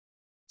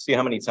 see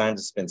how many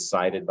times it's been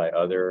cited by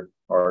other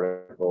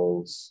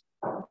articles.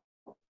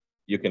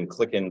 You can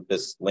click in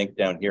this link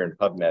down here in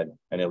PubMed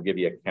and it'll give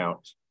you a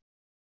count.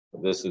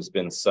 This has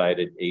been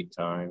cited 8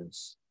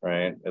 times,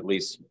 right? At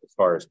least as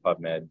far as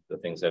PubMed, the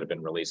things that have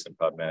been released in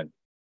PubMed.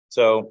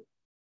 So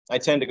I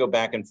tend to go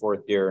back and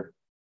forth here,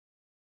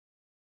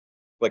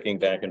 clicking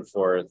back and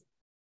forth,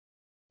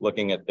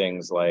 looking at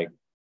things like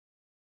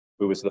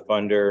who was the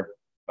funder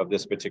of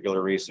this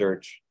particular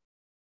research.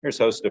 Here's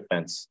host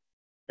defense.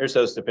 Here's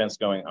host defense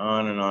going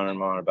on and on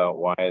and on about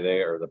why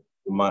they are the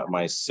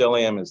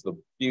mycelium is the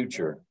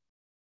future,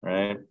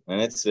 right?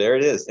 And it's there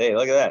it is. Hey,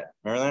 look at that.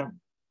 Remember that?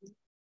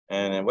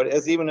 And then what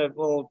is even a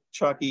little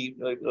chalky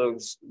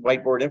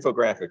whiteboard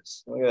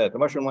infographics. Look at that. The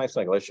mushroom life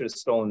cycle. I should have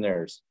stolen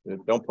theirs.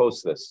 Don't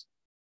post this.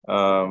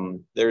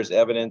 There's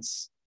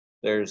evidence.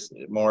 There's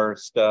more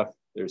stuff.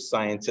 There's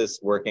scientists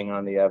working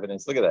on the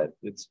evidence. Look at that.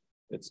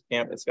 It's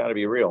got to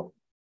be real.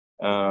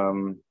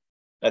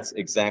 That's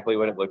exactly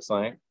what it looks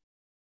like.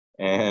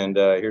 And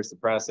here's the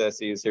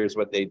processes. Here's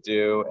what they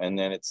do. And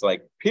then it's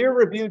like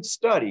peer-reviewed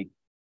study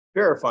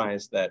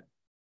verifies that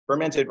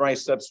fermented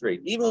rice substrate,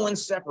 even when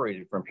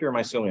separated from pure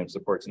mycelium,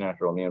 supports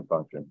natural immune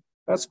function.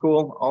 That's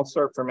cool. I'll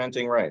start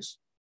fermenting rice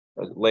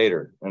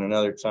later and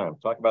another time.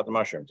 Talk about the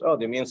mushrooms. Oh,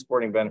 the immune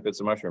supporting benefits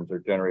of mushrooms are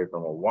generated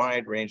from a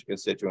wide range of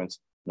constituents,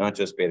 not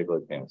just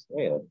beta-glucans.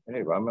 Hey,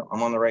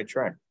 I'm on the right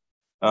track.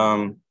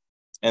 And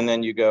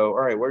then you go,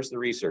 all right, where's the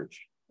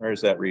research?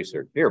 Where's that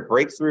research? Here,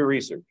 breakthrough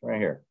research right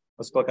here.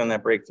 Let's click on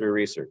that breakthrough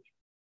research.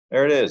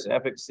 There it is.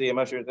 Efficacy of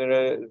mushrooms,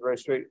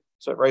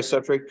 rice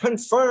substrate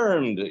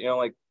confirmed. You know,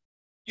 like,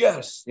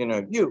 yes, you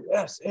know,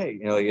 USA.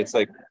 You know, like, it's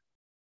like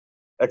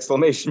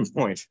exclamation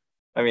point.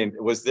 I mean,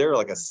 was there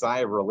like a sigh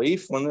of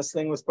relief when this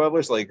thing was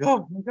published? Like,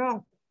 oh my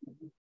God,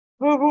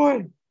 oh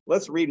boy.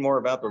 Let's read more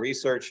about the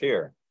research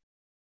here.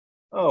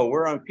 Oh,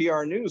 we're on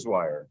PR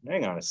Newswire.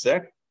 Hang on a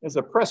sec. It's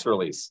a press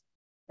release.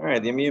 All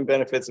right, the immune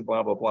benefits of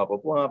blah, blah, blah, blah,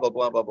 blah, blah,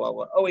 blah, blah, blah,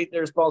 blah. Oh, wait,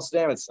 there's Paul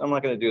Stamets. I'm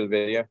not going to do the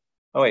video.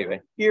 Oh, wait,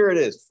 here it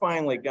is.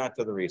 Finally got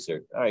to the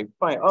research. All right,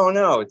 fine. Oh,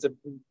 no,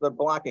 they're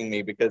blocking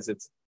me because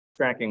it's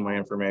tracking my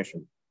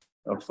information.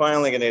 I'm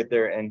finally going to get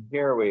there, and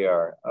here we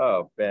are.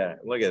 Oh, bad.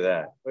 Look at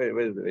that.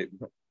 Wait.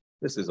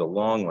 This is a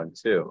long one,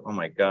 too. Oh,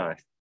 my gosh.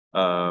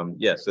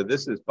 Yeah, so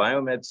this is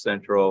Biomed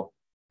Central,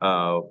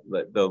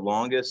 the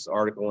longest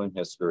article in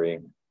history.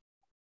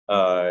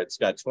 It's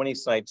got 20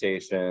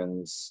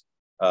 citations.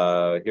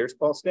 Here's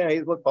Paul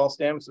Stamets. Look, Paul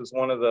Stamets is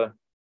one of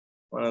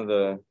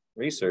the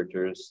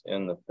researchers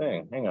in the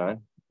thing. Hang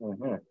on.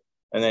 And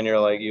then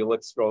you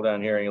scroll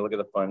down here and you look at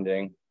the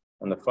funding.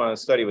 And the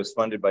study was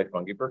funded by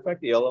Fungi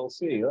Perfecti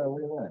LLC. Oh,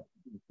 look at that.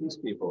 These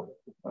people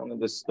funded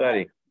this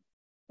study.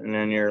 And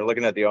then you're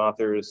looking at the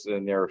authors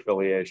and their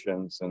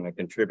affiliations and the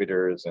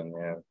contributors. And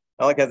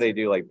I like how they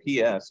do like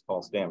PS,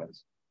 Paul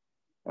Stamets.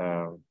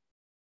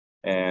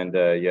 And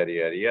yada,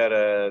 yada,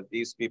 yada.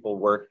 These people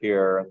work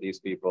here. These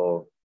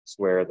people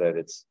swear that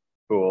it's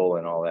cool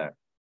and all that.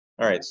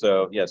 All right,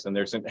 so yes, and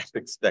there's an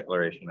ethics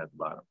declaration at the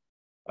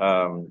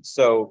bottom.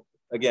 So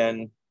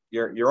again,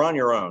 you're on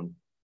your own,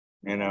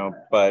 you know,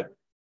 but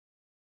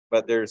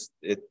the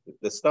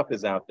stuff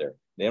is out there.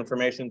 The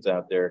information's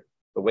out there.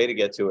 The way to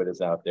get to it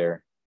is out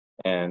there,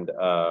 and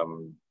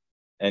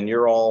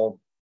you're all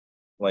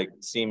like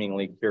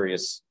seemingly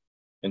curious,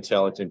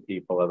 intelligent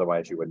people.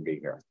 Otherwise, you wouldn't be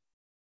here.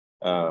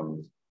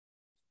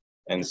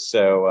 And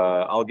so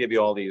I'll give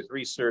you all these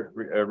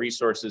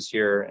resources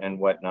here and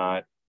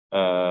whatnot. You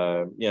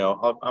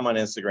know, I'm on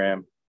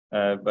Instagram,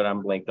 but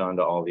I'm linked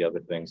onto all the other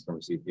things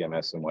from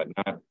CPMS and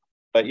whatnot.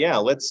 But yeah,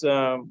 let's,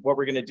 what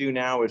we're gonna do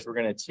now is we're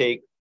gonna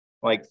take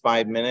like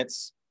 5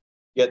 minutes,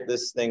 get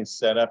this thing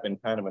set up in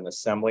kind of an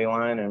assembly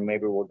line, and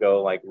maybe we'll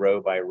go like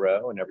row by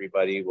row and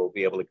everybody will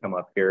be able to come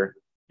up here,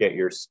 get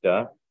your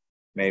stuff.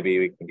 Maybe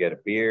we can get a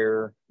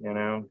beer, you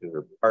know, because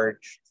we're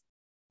parched.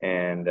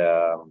 And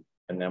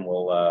then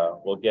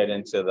we'll get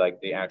into like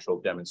the actual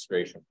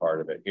demonstration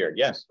part of it here.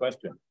 Yes,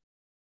 question.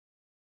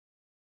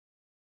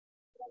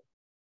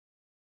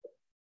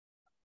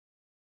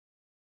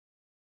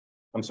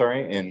 I'm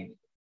sorry, and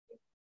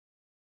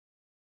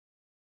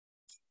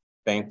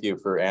thank you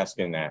for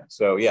asking that.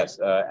 So yes,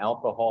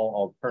 alcohol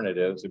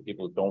alternatives, if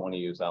people don't want to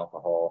use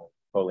alcohol,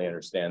 totally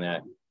understand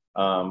that.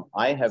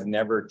 I have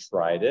never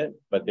tried it,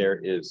 but there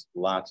is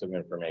lots of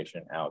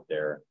information out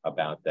there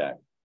about that.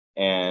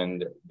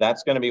 And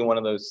that's going to be one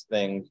of those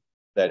things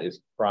that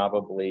is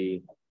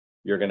probably,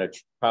 you're going to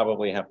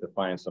probably have to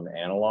find some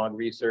analog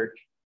research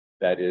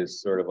that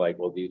is sort of like,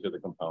 well, these are the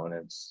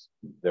components,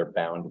 they're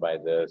bound by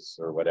this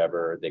or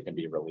whatever, they can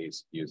be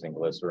released using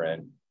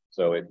glycerin.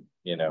 So it,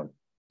 you know,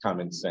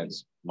 common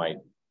sense might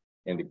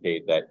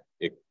indicate that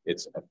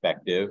it's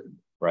effective,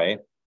 right?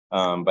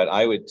 But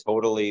I would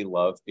totally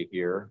love to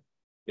hear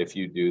if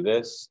you do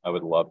this. I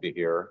would love to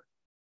hear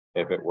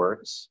if it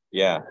works.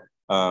 Yeah,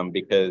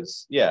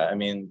 because yeah, I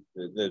mean,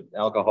 the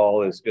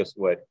alcohol is just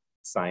what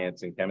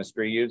science and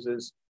chemistry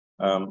uses,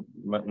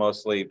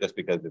 mostly just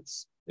because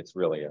it's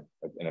really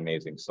an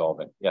amazing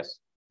solvent. Yes.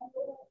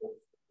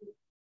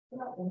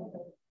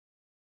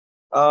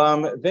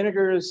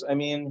 Vinegars, I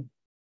mean,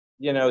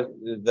 you know,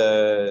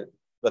 the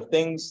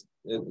things,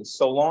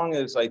 so long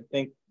as I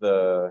think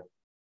the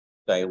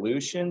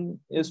dilution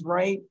is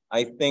right,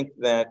 I think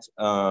that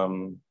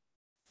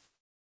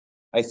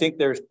I think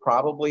there's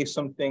probably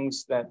some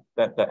things that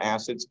the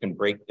acids can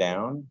break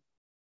down.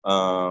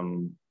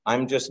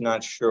 I'm just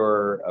not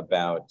sure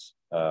about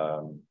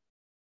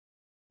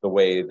the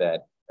way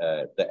that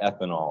the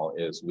ethanol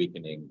is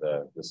weakening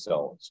the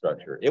cell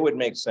structure. It would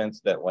make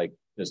sense that like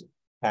just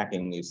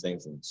packing these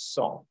things in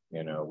salt,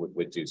 you know,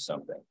 would do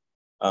something.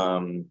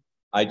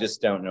 I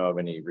just don't know of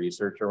any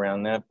research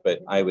around that, but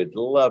I would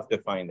love to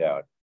find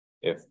out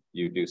if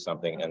you do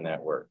something and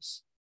that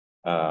works.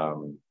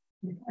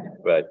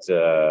 But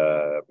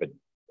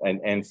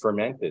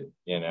fermented,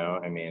 you know,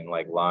 I mean,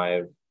 like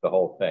live, the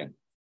whole thing.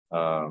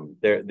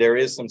 There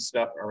is some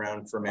stuff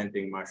around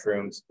fermenting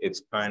mushrooms.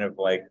 It's kind of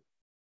like,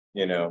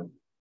 you know,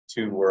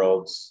 two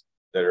worlds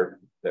that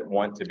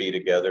want to be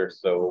together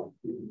so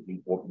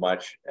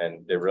much,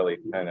 and they're really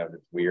kind of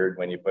weird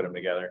when you put them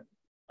together.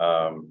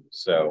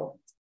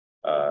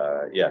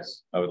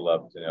 Yes, I would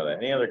love to know that.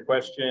 Any other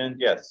questions?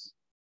 Yes.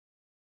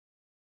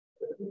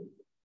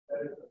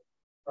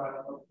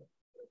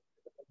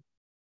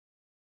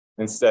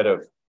 Instead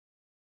of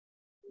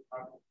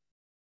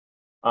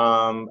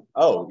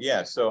oh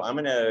yeah, so I'm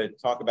going to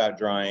talk about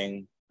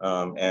drying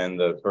and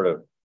the sort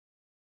of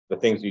the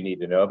things you need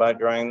to know about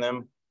drying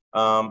them.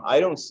 I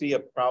don't see a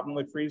problem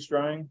with freeze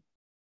drying.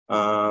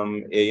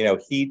 You know,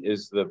 heat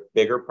is the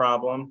bigger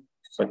problem,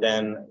 but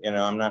then, you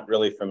know, I'm not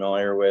really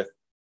familiar with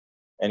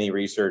any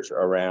research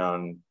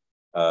around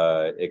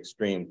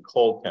extreme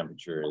cold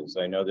temperatures.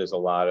 I know there's a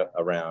lot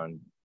around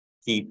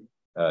heat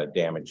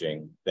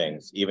damaging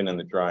things, even in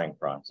the drying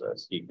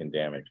process. Heat can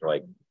damage,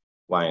 like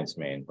lion's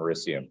mane,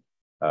 hericium.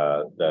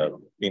 The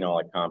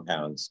phenolic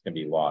compounds can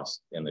be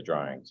lost in the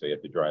drying, so you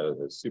have to dry those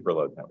at super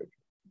low temperature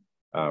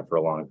for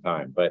a long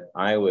time. But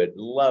I would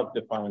love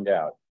to find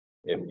out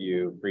if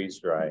you freeze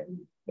dry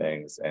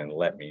things and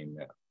let me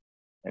know.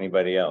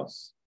 Anybody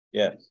else?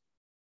 Yes.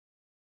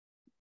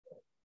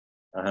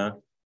 Uh-huh.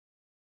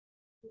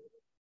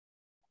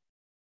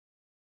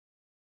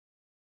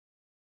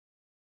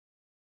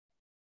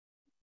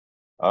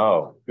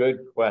 Oh, good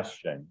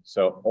question.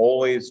 So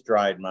always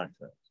dried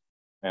mushrooms.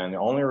 And the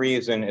only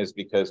reason is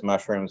because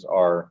mushrooms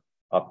are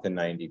up to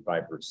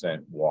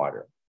 95%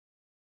 water.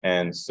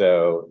 And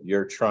so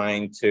you're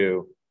trying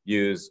to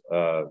use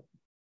an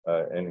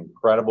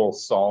incredible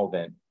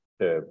solvent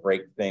to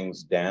break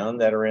things down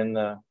that are in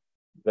the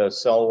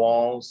cell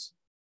walls.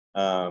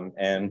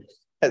 And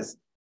as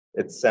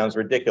it sounds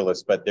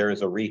ridiculous, but there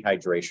is a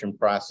rehydration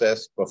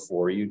process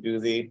before you do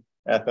the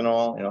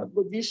ethanol. You know,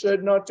 but you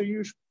said not to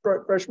use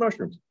fresh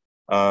mushrooms.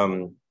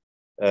 And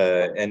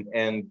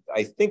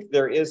I think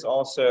there is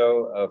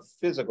also a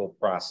physical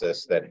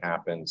process that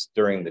happens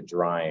during the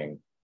drying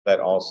that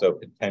also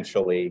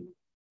potentially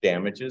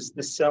damages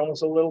the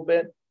cells a little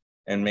bit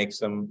and makes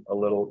them a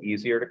little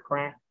easier to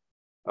crack.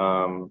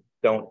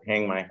 Don't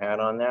hang my hat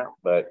on that,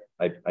 but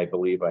I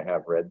believe I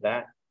have read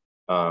that.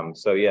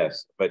 So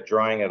yes, but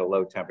drying at a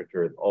low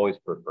temperature is always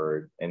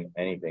preferred in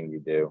anything you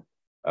do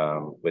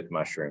with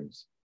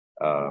mushrooms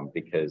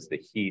because the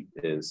heat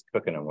is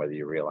cooking them whether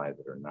you realize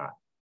it or not.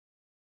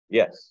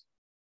 Yes.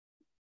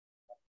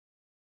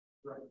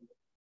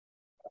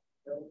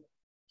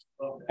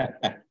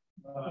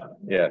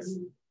 Yes.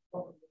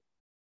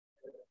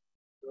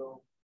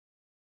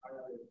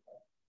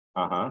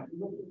 Uh-huh.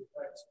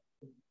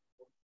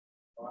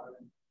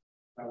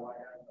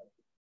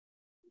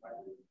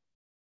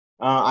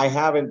 I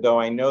haven't, though.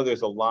 I know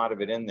there's a lot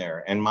of it in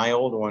there, and my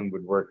old one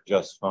would work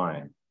just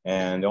fine.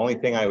 And the only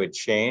thing I would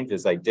change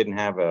is I didn't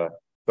have a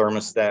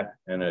thermostat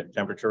and a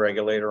temperature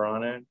regulator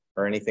on it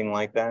or anything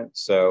like that.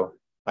 So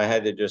I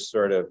had to just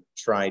sort of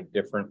try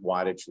different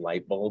wattage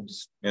light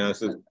bulbs. You know,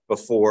 this is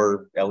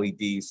before LED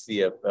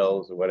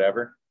CFLs or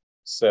whatever.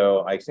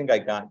 So I think I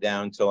got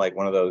down to like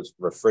one of those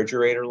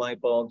refrigerator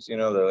light bulbs, you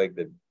know, like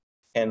the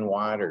 10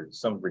 watt or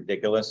something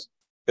ridiculous,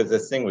 because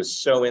this thing was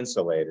so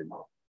insulated.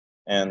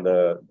 And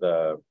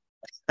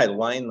I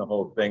lined the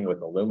whole thing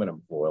with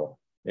aluminum foil,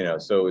 you know,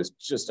 so it was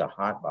just a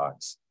hot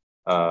box.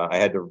 I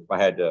had to,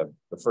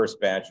 the first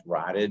batch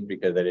rotted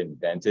because I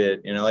didn't vent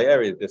it, you know, like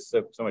there's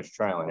so much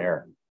trial and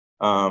error.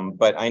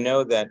 But I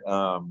know that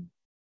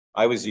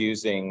I was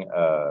using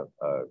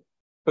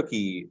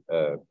cookie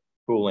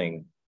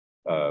cooling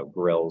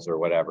grills or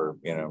whatever,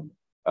 you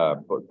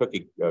know,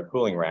 cookie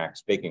cooling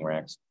racks, baking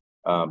racks,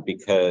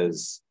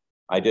 because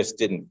I just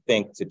didn't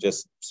think to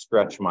just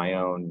stretch my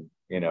own,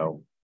 you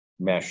know,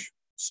 mesh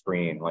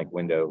screen, like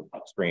window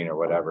screen or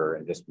whatever,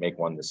 and just make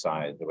one the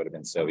size. It would have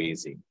been so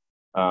easy.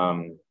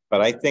 But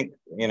I think,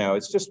 you know,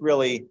 it's just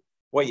really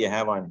what you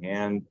have on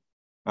hand.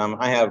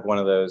 I have one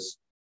of those,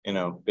 you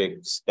know,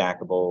 big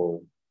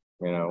stackable,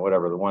 you know,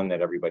 whatever, the one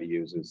that everybody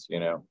uses, you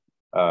know,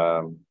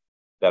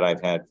 that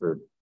I've had for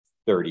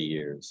 30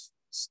 years,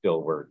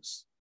 still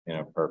works, you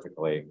know,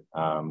 perfectly.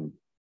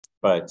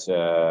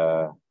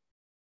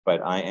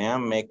 But I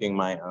am making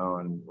my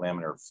own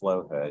laminar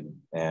flow head.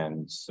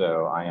 And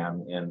so I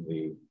am in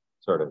the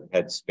sort of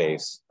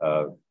headspace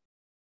of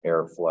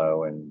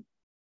airflow and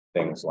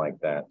things like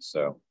that.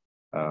 So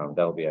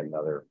that'll be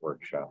another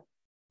workshop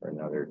for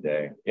another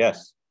day.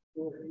 Yes.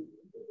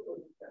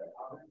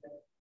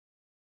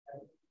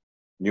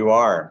 You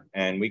are,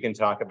 and we can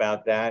talk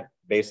about that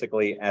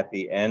basically at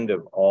the end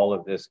of all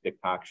of this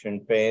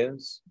decoction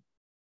phase.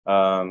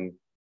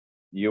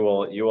 You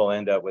will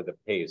end up with a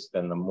paste,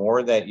 and the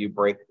more that you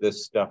break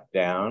this stuff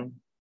down,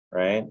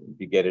 right,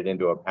 you get it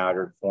into a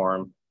powdered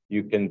form,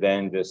 you can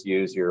then just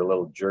use your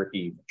little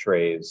jerky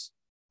trays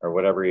or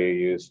whatever you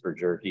use for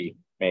jerky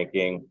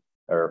making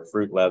or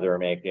fruit leather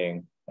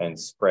making, and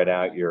spread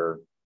out your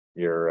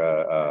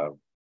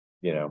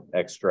you know,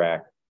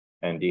 extract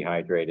and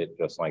dehydrate it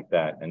just like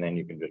that, and then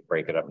you can just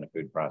break it up in a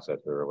food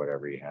processor or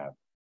whatever you have.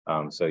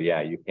 So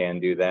yeah, you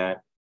can do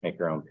that. Make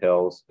your own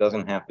pills.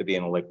 Doesn't have to be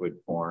in a liquid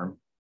form.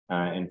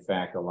 In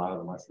fact, a lot of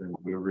the mushroom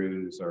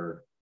gurus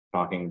are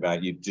talking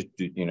about you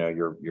know,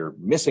 you're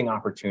missing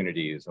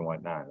opportunities and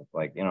whatnot. It's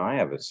like, you know, I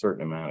have a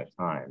certain amount of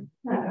time,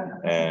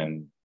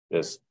 and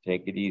just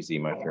take it easy,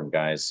 mushroom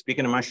guys.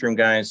 Speaking of mushroom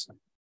guys,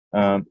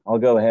 I'll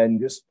go ahead and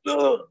just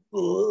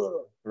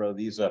throw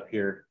these up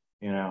here.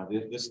 You know,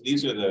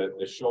 these are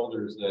the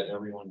shoulders that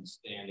everyone's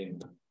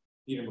standing.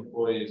 Peter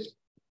McCoy's,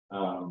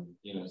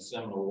 you know,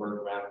 seminal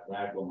work,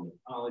 radical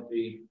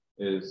mythology,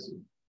 is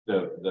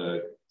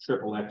the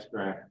triple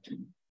extract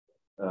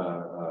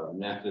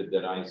method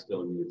that I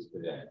still use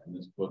today. And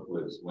this book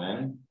was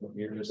when? What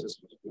year is this?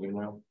 Do we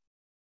know?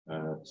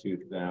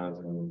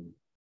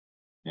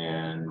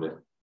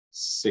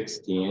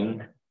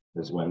 2016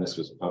 is when this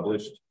was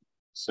published.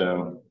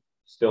 So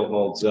still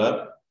holds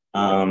up.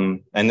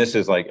 And this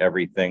is like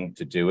everything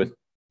to do with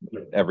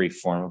every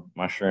form of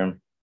mushroom.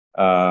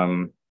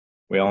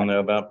 We all know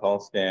about Paul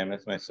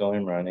Stamets,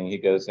 Mycelium Running. He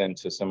goes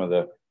into some of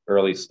the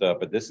early stuff,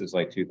 but this is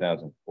like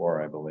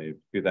 2004, I believe,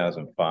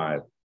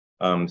 2005.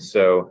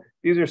 So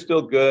these are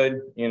still good,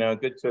 you know,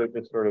 good to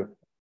just sort of,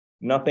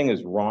 nothing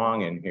is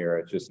wrong in here.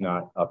 It's just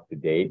not up to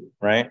date,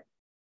 right?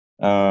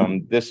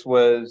 This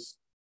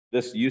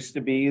used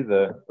to be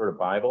the sort of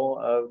Bible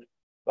of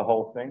the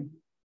whole thing.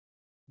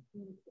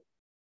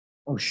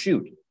 Oh,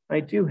 shoot, I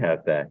do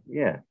have that.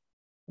 Yeah.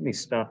 Let me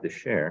stop the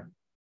share.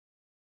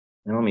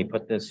 And let me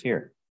put this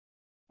here.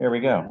 There we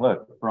go.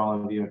 Look, for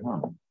all of you at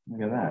home.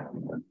 Look at that.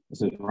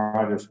 This is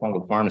Rogers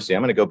Fungal Pharmacy.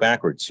 I'm going to go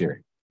backwards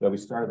here. So we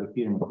started with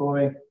Peter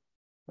McCoy.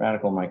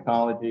 Radical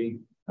mycology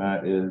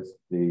is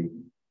the,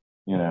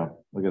 you know,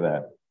 look at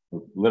that.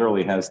 It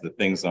literally has the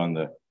things on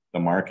the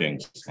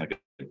markings, like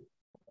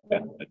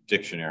a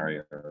dictionary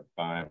or a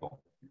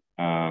Bible.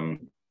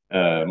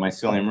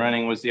 Mycelium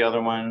Running was the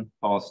other one.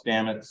 Paul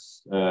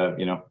Stamets,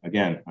 you know,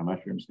 again, our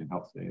mushrooms can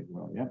help stay as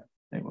well. Yeah,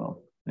 they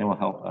will. They will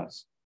help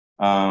us.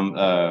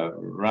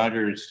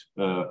 Rogers,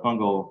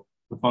 fungal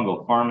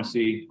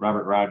pharmacy,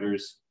 Robert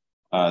Rogers.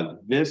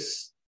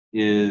 This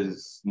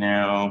is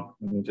now,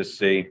 let me just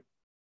see,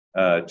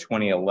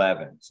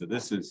 2011. So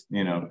this is,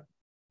 you know,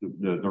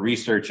 the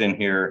research in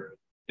here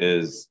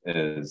is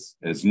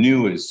as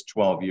new as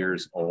 12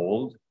 years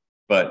old,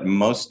 but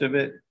most of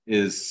it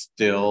is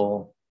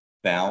still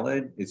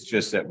valid. It's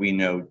just that we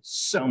know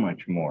so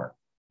much more.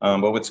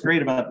 But what's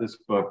great about this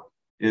book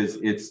is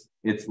it's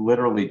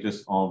literally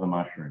just all the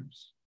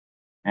mushrooms.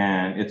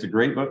 And it's a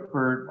great book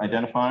for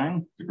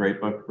identifying. It's a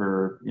great book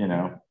for, you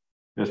know,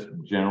 just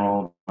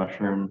general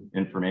mushroom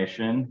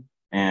information.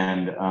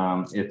 And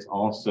it's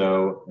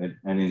also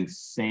an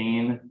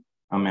insane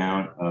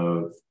amount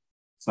of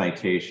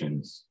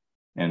citations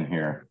in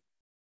here.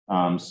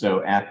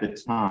 So at the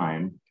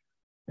time,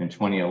 in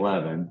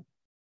 2011.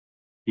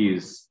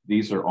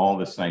 These are all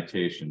the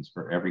citations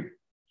for every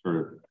sort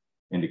of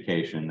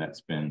indication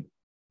that's been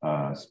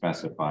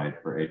specified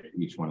for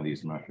each one of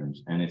these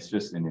mushrooms. And it's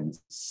just an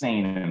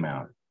insane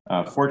amount.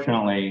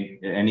 Fortunately,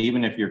 and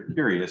even if you're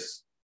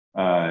curious,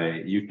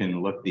 you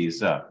can look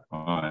these up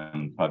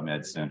on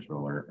PubMed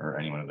Central or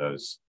any one of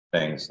those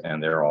things,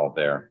 and they're all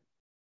there.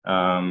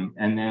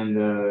 And then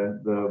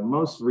the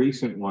most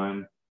recent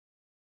one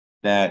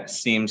that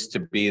seems to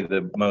be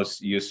the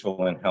most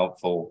useful and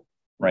helpful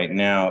right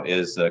now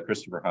is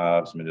Christopher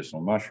Hobbs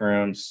medicinal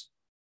mushrooms.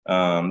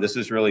 This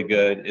is really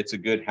good. It's a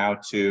good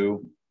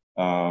how-to.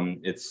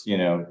 It's, you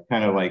know,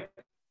 kind of like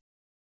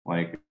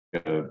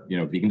you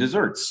know, vegan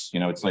desserts. You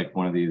know, it's like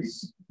one of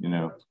these, you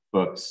know,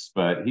 books,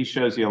 but he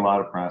shows you a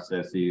lot of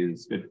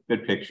processes,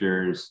 good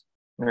pictures.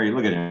 There, you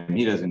look at him.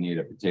 He doesn't need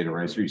a potato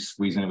ricer. He's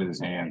squeezing it with his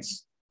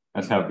hands.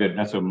 That's how good.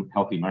 That's how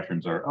healthy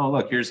mushrooms are. Oh,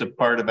 look, here's a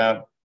part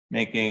about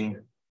making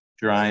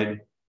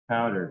dried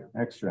powder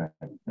extract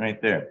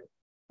right there.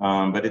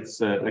 But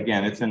it's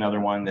again, it's another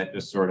one that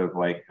just sort of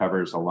like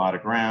covers a lot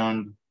of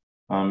ground.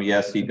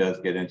 Yes, he does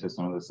get into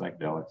some of the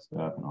psychedelic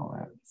stuff and all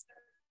that.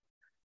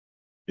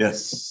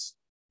 Yes,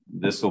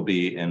 this will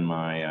be in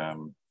my.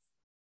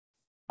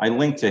 I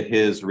linked to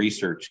his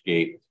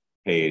ResearchGate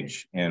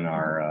page in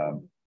our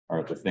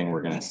the thing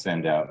we're going to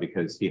send out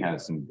because he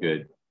has some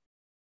good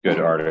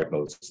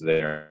articles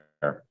there.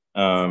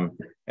 And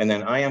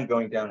then I am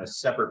going down a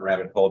separate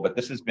rabbit hole, but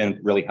this has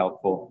been really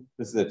helpful.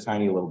 This is a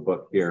tiny little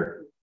book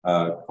here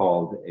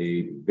called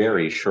A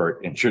Very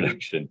Short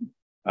Introduction,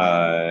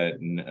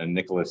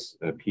 Nicholas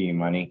P.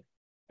 Money.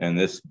 And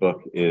this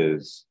book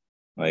is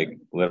like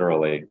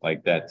literally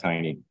like that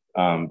tiny,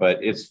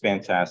 but it's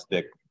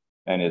fantastic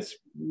and it's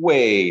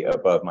way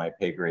above my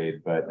pay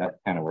grade, but that's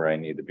kind of where I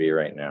need to be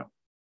right now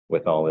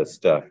with all this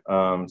stuff.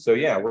 So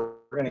yeah, we're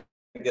going to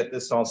get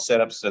this all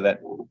set up so that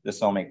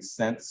this all makes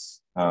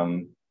sense.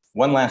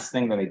 One last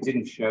thing that I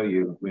didn't show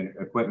you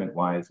equipment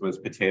wise was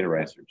potato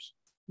ricers.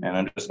 And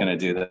I'm just going to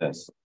do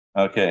this.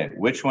 Okay,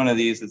 which one of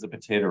these is a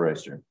potato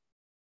ricer?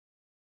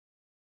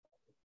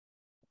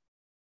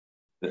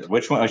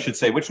 Which one, I should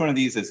say, which one of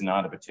these is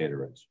not a potato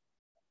ricer?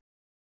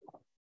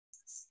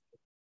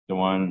 The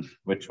one,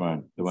 which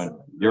one? The one,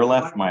 your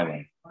left, my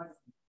left.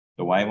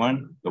 The white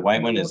one? The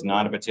white one is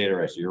not a potato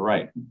ricer. You're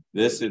right.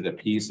 This is a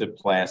piece of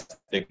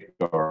plastic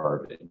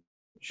garbage.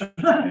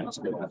 That's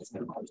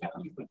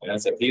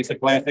a piece of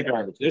plastic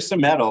garbage. There's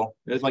some metal.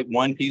 There's like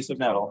one piece of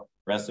metal.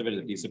 The rest of it is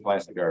a piece of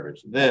plastic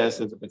garbage. This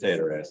is a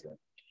potato ricer.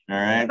 All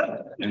right.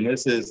 And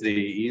this is the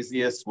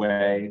easiest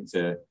way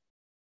to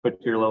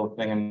put your little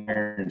thing in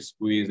there and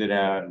squeeze it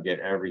out and get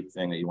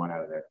everything that you want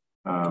out of there.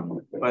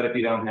 But if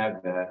you don't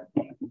have that,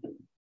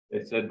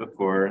 I said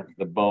before,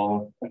 the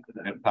bowl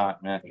and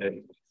pot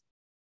method,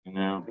 you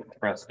know,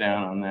 press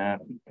down on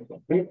that.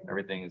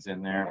 Everything is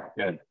in there.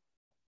 Good.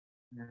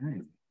 All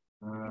right.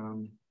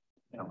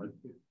 Yeah, let's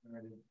get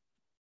started.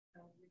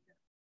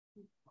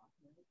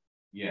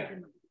 Yeah.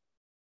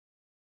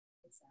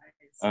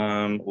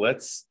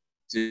 Let's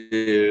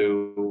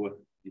do,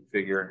 you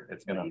figure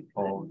it's gonna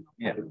hold.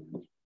 Yeah.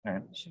 All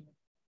right.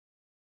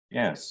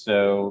 Yeah,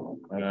 so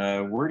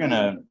we're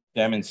gonna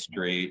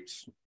demonstrate.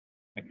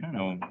 I kind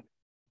of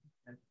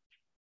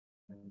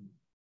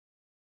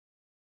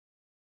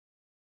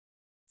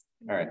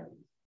all right.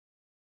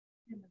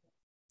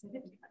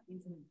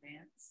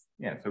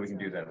 Yeah, so we can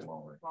do that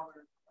while we're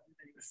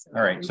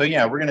all right. So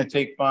yeah, we're gonna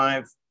take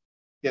 5,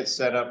 get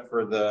set up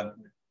for the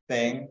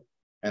thing,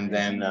 and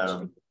then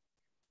yeah.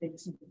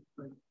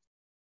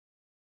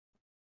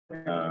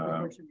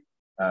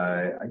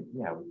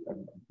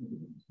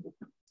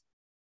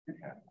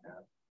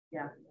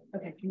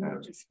 Okay. Can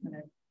you just kind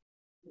of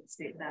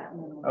state that?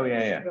 Oh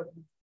yeah.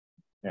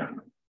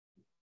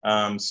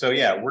 So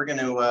yeah, we're going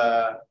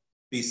to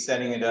be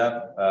setting it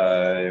up.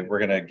 We're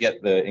going to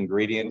get the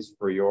ingredients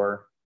for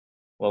your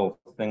little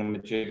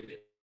thingamajig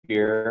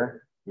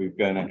here. We're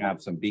going to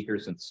have some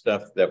beakers and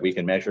stuff that we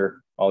can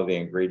measure all of the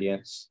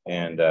ingredients,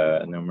 and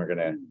then we're going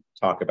to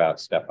talk about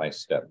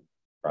step-by-step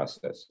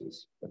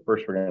processes. But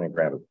first, we're going to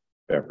grab a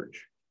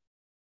beverage.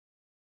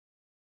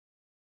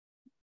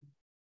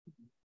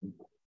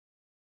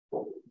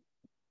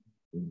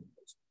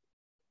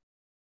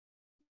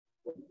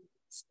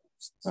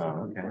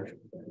 Oh, okay.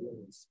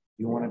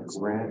 You want to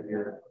grab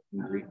your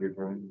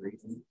drawing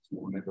ingredients? You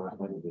want to go ahead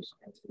with this?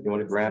 You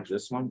want to grab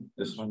this one?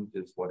 This one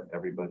is what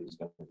everybody's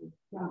going to do.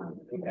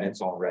 And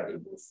it's already,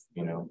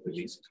 you know, at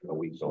least a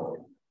week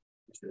old.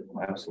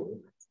 Absolutely.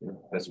 Yeah,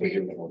 that's what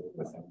you're doing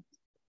with them.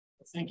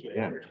 Thank you.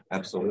 Yeah,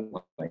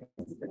 absolutely.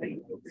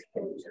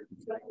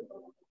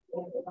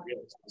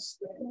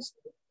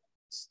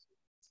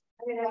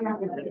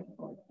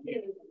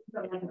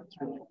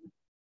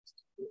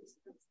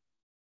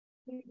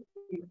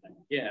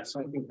 Yeah, so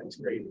I think that's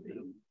great.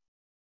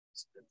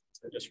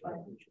 So just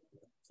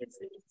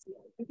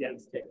yeah,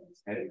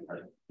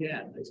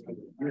 yeah,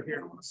 you're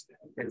here.